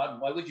God,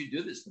 why would you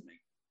do this to me?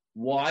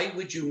 Why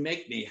would you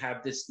make me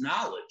have this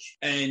knowledge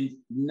and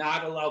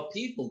not allow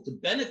people to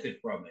benefit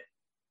from it?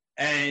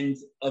 And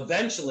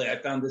eventually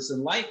I found this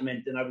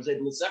enlightenment and I was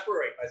able to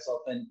separate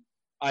myself. And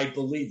I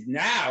believe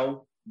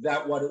now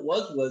that what it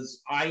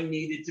was I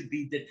needed to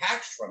be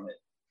detached from it.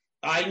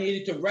 I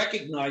needed to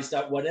recognize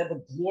that whatever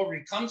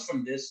glory comes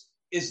from this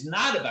is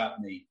not about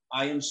me.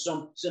 I am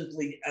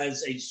simply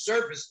as a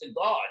service to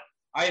God.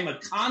 I am a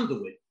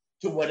conduit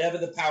to whatever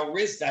the power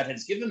is that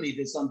has given me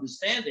this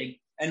understanding.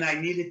 And I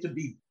needed to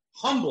be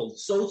humbled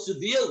so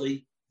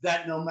severely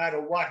that no matter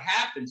what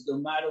happens, no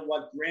matter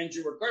what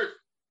grandeur occurs,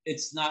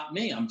 it's not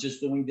me. I'm just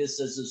doing this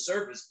as a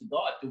service to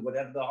God, to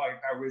whatever the higher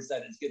power is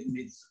that has given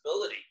me this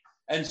ability.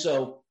 And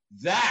so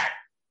that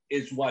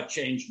is what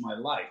changed my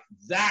life.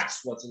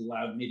 That's what's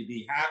allowed me to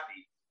be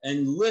happy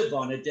and live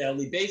on a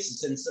daily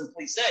basis and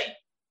simply say,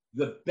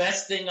 the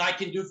best thing I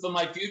can do for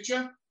my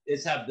future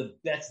is have the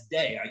best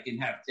day I can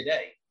have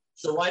today.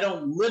 So I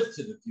don't live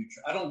to the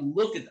future. I don't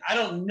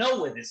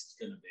know where this is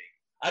going to be.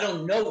 I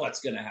don't know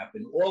what's going to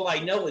happen. All I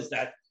know is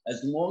that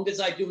as long as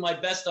I do my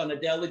best on a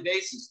daily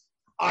basis,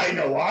 I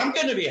know I'm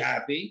going to be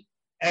happy.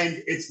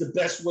 And it's the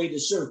best way to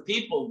serve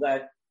people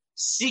that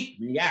seek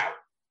me out.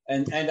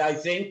 And I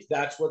think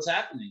that's what's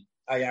happening.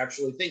 I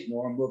actually think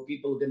more and more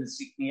people are going to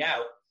seek me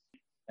out.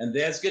 And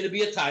there's going to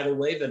be a tidal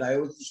wave. And I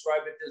always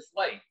describe it this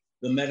way.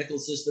 The medical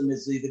system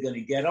is either going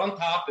to get on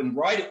top and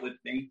ride it with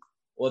me,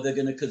 or they're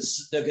going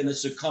to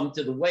succumb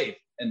to the wave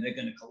and they're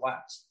going to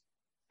collapse.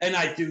 And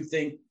I do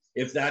think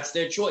if that's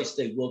their choice,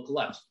 they will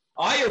collapse.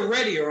 I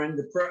already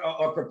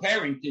are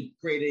preparing to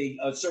create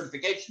a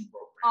certification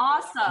program.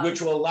 Awesome.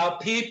 Which will allow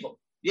people.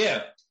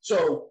 Yeah.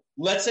 So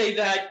let's say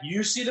that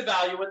you see the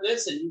value in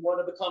this and you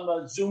want to become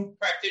a Zoom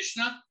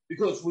practitioner,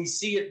 because we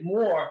see it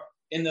more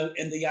in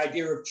the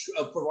idea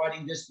of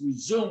providing this through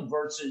Zoom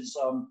versus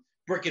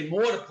brick and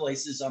mortar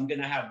places. I'm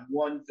going to have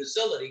one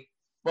facility,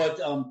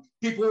 but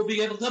people will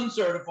be able to become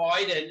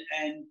certified,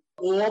 and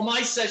all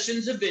my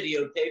sessions are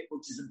videotaped,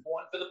 which is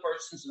important for the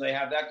person, so they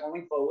have that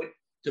going forward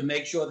to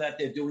make sure that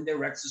they're doing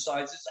their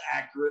exercises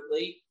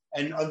accurately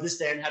and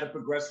understand how to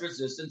progress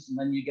resistance. And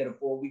then you get a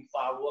 4-week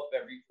follow-up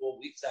every 4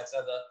 weeks. That's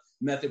how the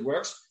method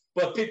works.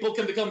 But people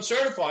can become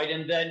certified.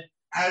 And then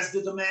as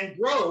the demand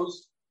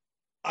grows,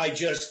 I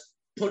just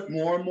put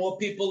more and more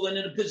people in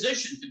a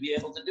position to be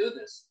able to do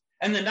this.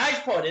 And the nice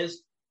part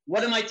is,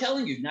 what am I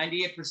telling you?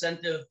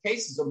 98% of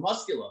cases are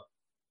muscular.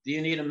 Do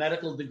you need a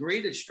medical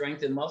degree to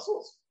strengthen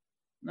muscles?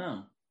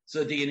 No.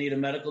 So do you need a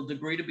medical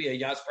degree to be a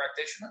YAS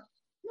practitioner?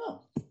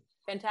 No.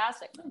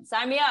 Fantastic.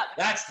 Sign me up.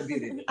 That's the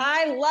beauty of it.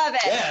 I love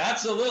it. Yeah,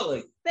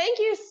 absolutely. Thank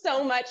you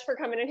so much for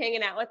coming and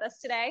hanging out with us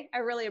today. I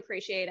really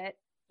appreciate it.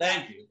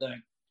 Thank you.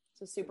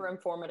 So super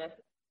informative.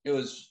 It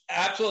was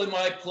absolutely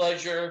my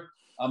pleasure.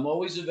 I'm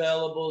always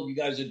available. You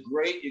guys are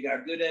great. You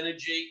got good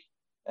energy.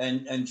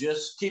 And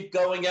just keep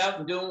going out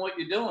and doing what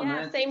you're doing, yeah,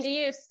 man. Same to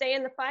you. Stay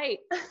in the fight.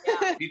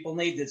 Yeah. People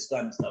need this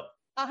kind of stuff.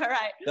 All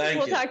right. Thank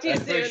we'll you. talk to you I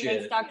soon. appreciate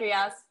Thanks, Dr.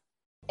 Yas.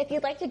 If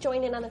you'd like to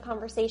join in on the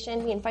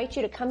conversation, we invite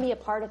you to come be a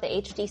part of the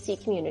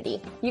HTC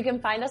community. You can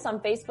find us on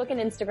Facebook and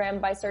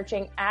Instagram by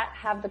searching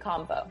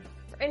 @HaveTheConvo.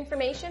 For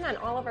information on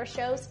all of our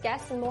shows,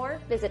 guests, and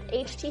more, visit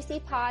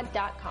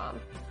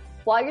htcpod.com.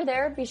 While you're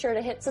there, be sure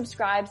to hit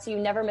subscribe so you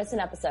never miss an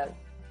episode.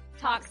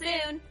 Talk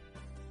soon.